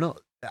 I don't know.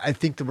 I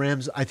think the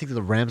Rams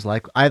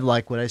I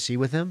like what I see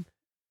with him.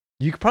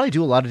 You could probably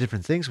do a lot of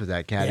different things with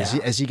that cat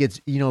as he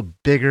gets,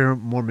 bigger,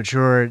 more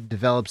mature,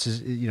 develops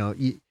his,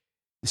 the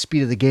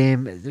speed of the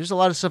game. There's a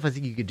lot of stuff I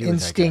think you could do.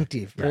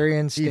 Instinctive, very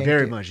instinctive. He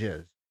very much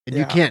is. And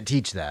you can't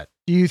teach that.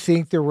 Do you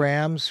think the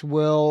Rams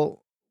will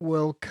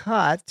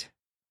cut,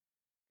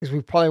 because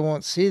we probably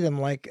won't see them,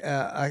 like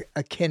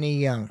a Kenny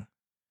Young?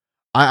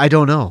 I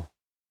don't know.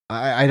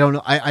 I don't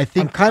know. I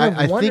think I'm kind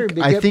of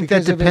wondering. I think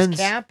that depends.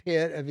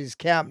 Of his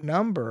cap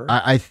number.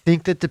 I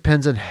think that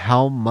depends on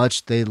how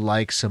much they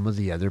like some of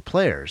the other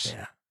players.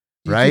 Yeah.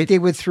 Do you think they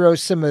would throw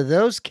some of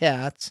those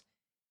cats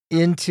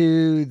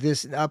into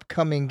this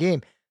upcoming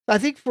game? I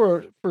think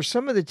for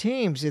some of the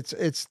teams,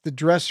 it's the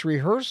dress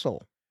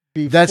rehearsal.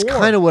 That's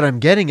kind of what I'm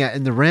getting at.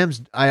 And the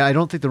Rams, I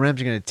don't think the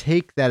Rams are going to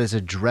take that as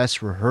a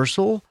dress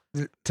rehearsal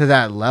to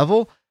that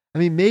level. I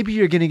mean, maybe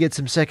you're going to get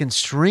some second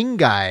string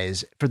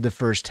guys for the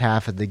first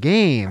half of the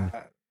game,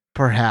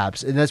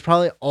 perhaps. And that's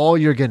probably all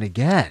you're going to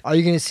get. Are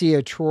you going to see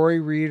a Troy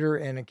Reeder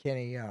and a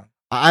Kenny Young?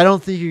 I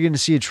don't think you're going to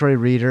see a Troy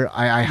Reeder.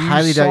 I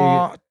highly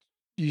doubt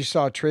you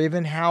saw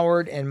Traven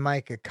Howard and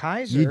Micah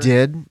Kiser. You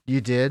did.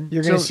 You're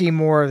going to see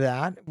more of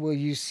that. Will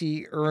you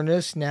see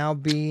Ernest now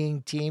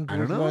being teamed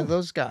with one of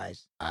those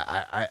guys?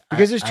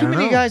 Because there's too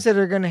many guys that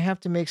are going to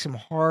have to make some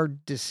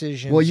hard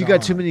decisions. Well, you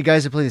got too many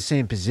guys that play the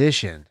same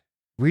position.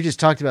 We just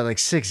talked about like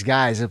 6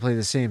 guys that play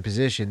the same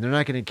position. They're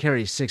not going to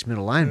carry 6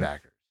 middle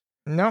linebackers.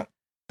 No.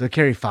 They'll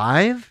carry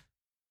 5?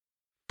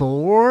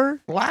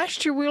 4?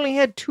 Last year, we only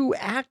had 2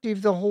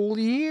 active the whole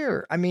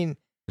year. I mean,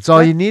 that's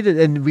all you needed.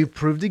 And we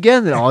proved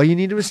again that all you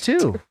needed was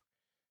 2.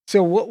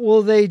 So what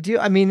will they do?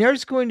 I mean,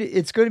 it's going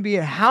to be,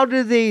 how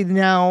do they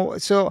now?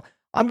 So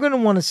I'm going to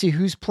want to see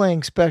who's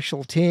playing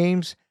special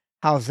teams.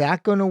 How's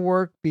that going to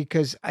work?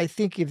 Because I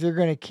think if they're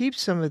going to keep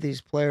some of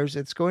these players,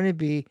 it's going to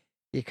be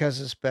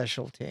because of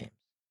special teams.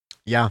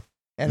 Yeah.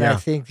 And I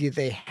think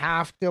they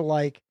have to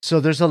like.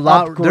 So there's a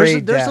lot. There's a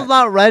that.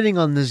 lot riding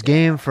on this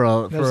game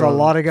There's a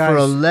lot of guys for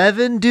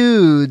 11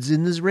 dudes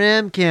in this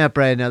Ram camp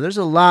right now. There's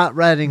a lot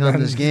riding on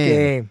this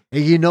game.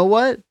 And you know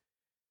what?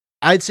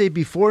 I'd say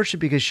be fortunate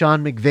because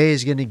Sean McVay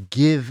is going to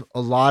give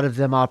a lot of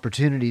them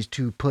opportunities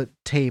to put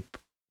tape.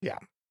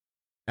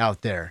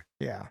 Out there.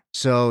 Yeah.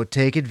 So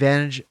take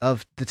advantage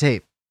of the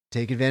tape.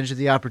 Take advantage of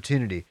the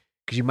opportunity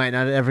because you might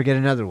not ever get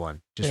another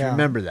one. Just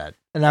remember that.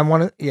 And I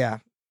want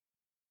to,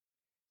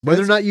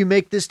 Whether or not you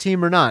make this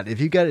team or not, if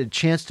you got a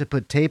chance to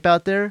put tape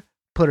out there,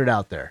 put it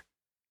out there.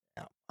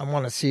 I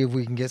want to see if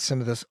we can get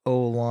some of this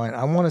O-line.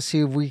 I want to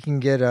see if we can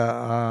get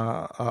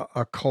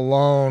a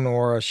Cologne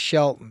or a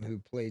Shelton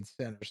who played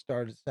center,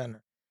 started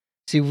center.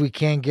 See if we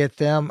can get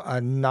them a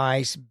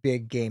nice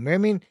big game. I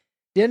mean,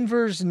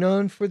 Denver's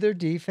known for their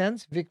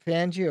defense. Vic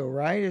Fangio,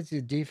 right? It's a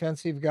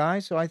defensive guy.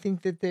 So I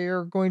think that they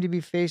are going to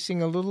be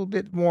facing a little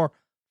bit more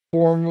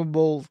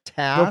formidable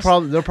task.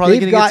 They're probably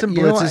going to get some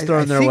blitzes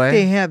thrown their way. I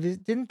think they have.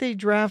 Didn't they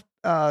draft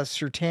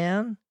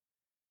Surtain?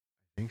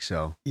 I think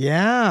so.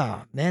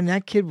 Yeah, man,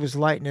 that kid was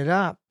lighting it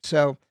up.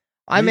 So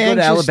I'm anxious.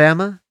 Go to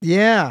Alabama?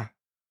 Yeah.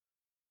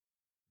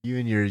 You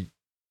and your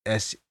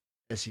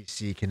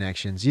SEC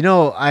connections. You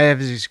know, I have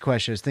this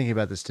question. I was thinking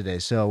about this today.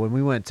 So when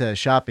we went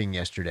shopping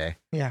yesterday,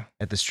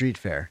 at the street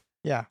fair,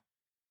 you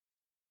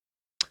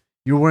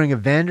were wearing a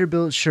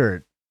Vanderbilt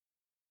shirt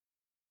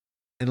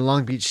and a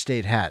Long Beach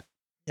State hat.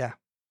 Yeah.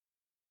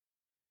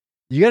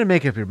 You got to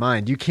make up your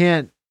mind. You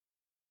can't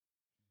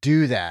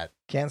do that.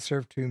 Can't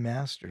serve two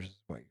masters, is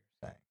what you're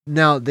saying.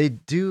 Now they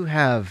do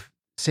have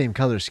same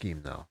color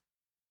scheme though.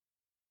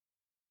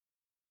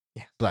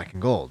 Yeah. Black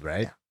and gold,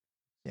 right?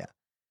 Yeah.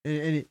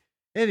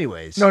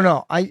 Anyways.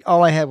 No.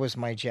 All I had was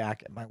my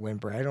jacket, my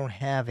windbreaker. I don't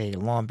have a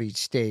Long Beach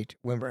State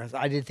windbreaker.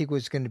 I didn't think it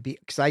was going to be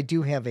because I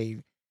do have a.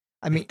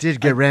 I mean, it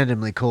did get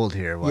randomly cold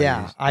here.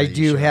 I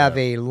do have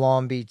a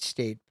Long Beach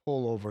State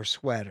pullover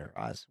sweater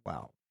as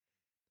well.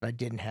 But I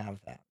didn't have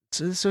that.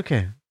 So it's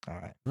okay. All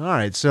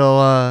right.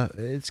 So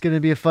it's going to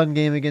be a fun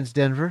game against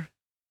Denver.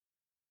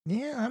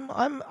 Yeah,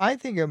 I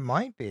think it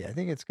might be. I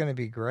think it's going to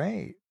be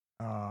great.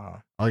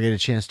 I'll get a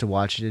chance to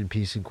watch it in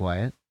peace and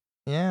quiet.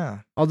 Yeah.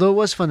 Although it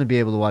was fun to be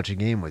able to watch a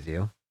game with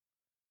you.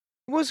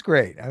 It was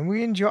great. And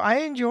I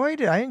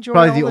enjoyed it. I enjoyed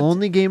probably the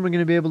only game we're going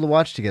to be able to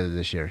watch together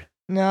this year.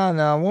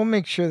 No. We'll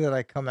make sure that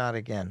I come out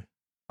again.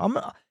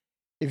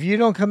 If you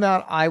don't come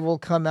out, I will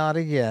come out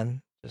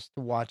again just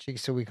to watch it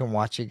so we can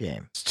watch a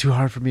game. It's too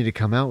hard for me to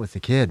come out with the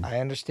kid. I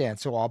understand.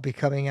 So I'll be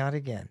coming out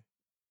again.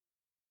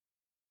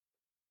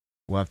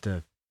 We'll have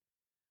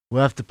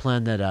to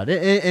plan that out.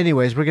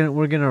 Anyways,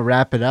 we're gonna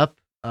wrap it up.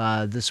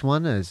 This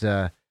one is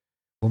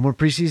one more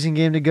preseason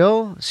game to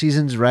go.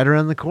 Season's right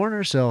around the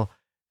corner, so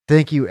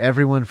thank you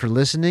everyone for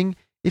listening.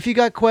 If you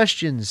got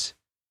questions,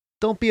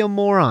 don't be a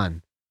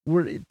moron.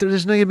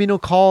 There's not gonna be no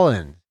call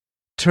in.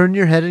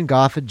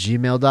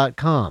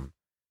 turnyourheadandgolf@gmail.com.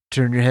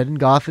 Turn Your Head and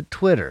Golf at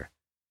Twitter.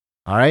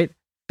 All right,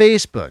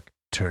 Facebook.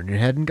 Turn Your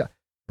Head and Golf.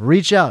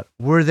 Reach out.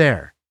 We're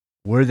there.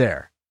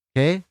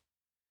 Okay.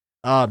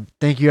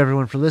 Thank you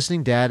everyone for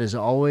listening. Dad, as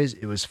always,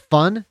 it was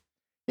fun.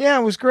 Yeah,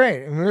 it was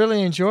great. I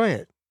really enjoy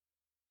it.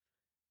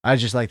 I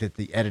just like that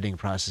the editing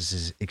process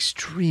is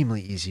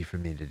extremely easy for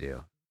me to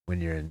do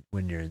when you're in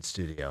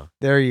studio.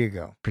 There you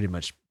go. Pretty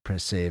much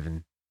press save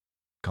and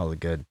call it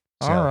good.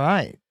 So, all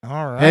right.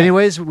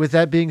 Anyways, with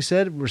that being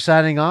said, we're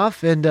signing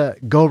off and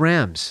go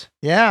Rams.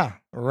 Yeah,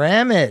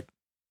 ram it.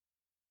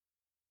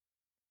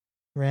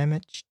 Ram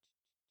it.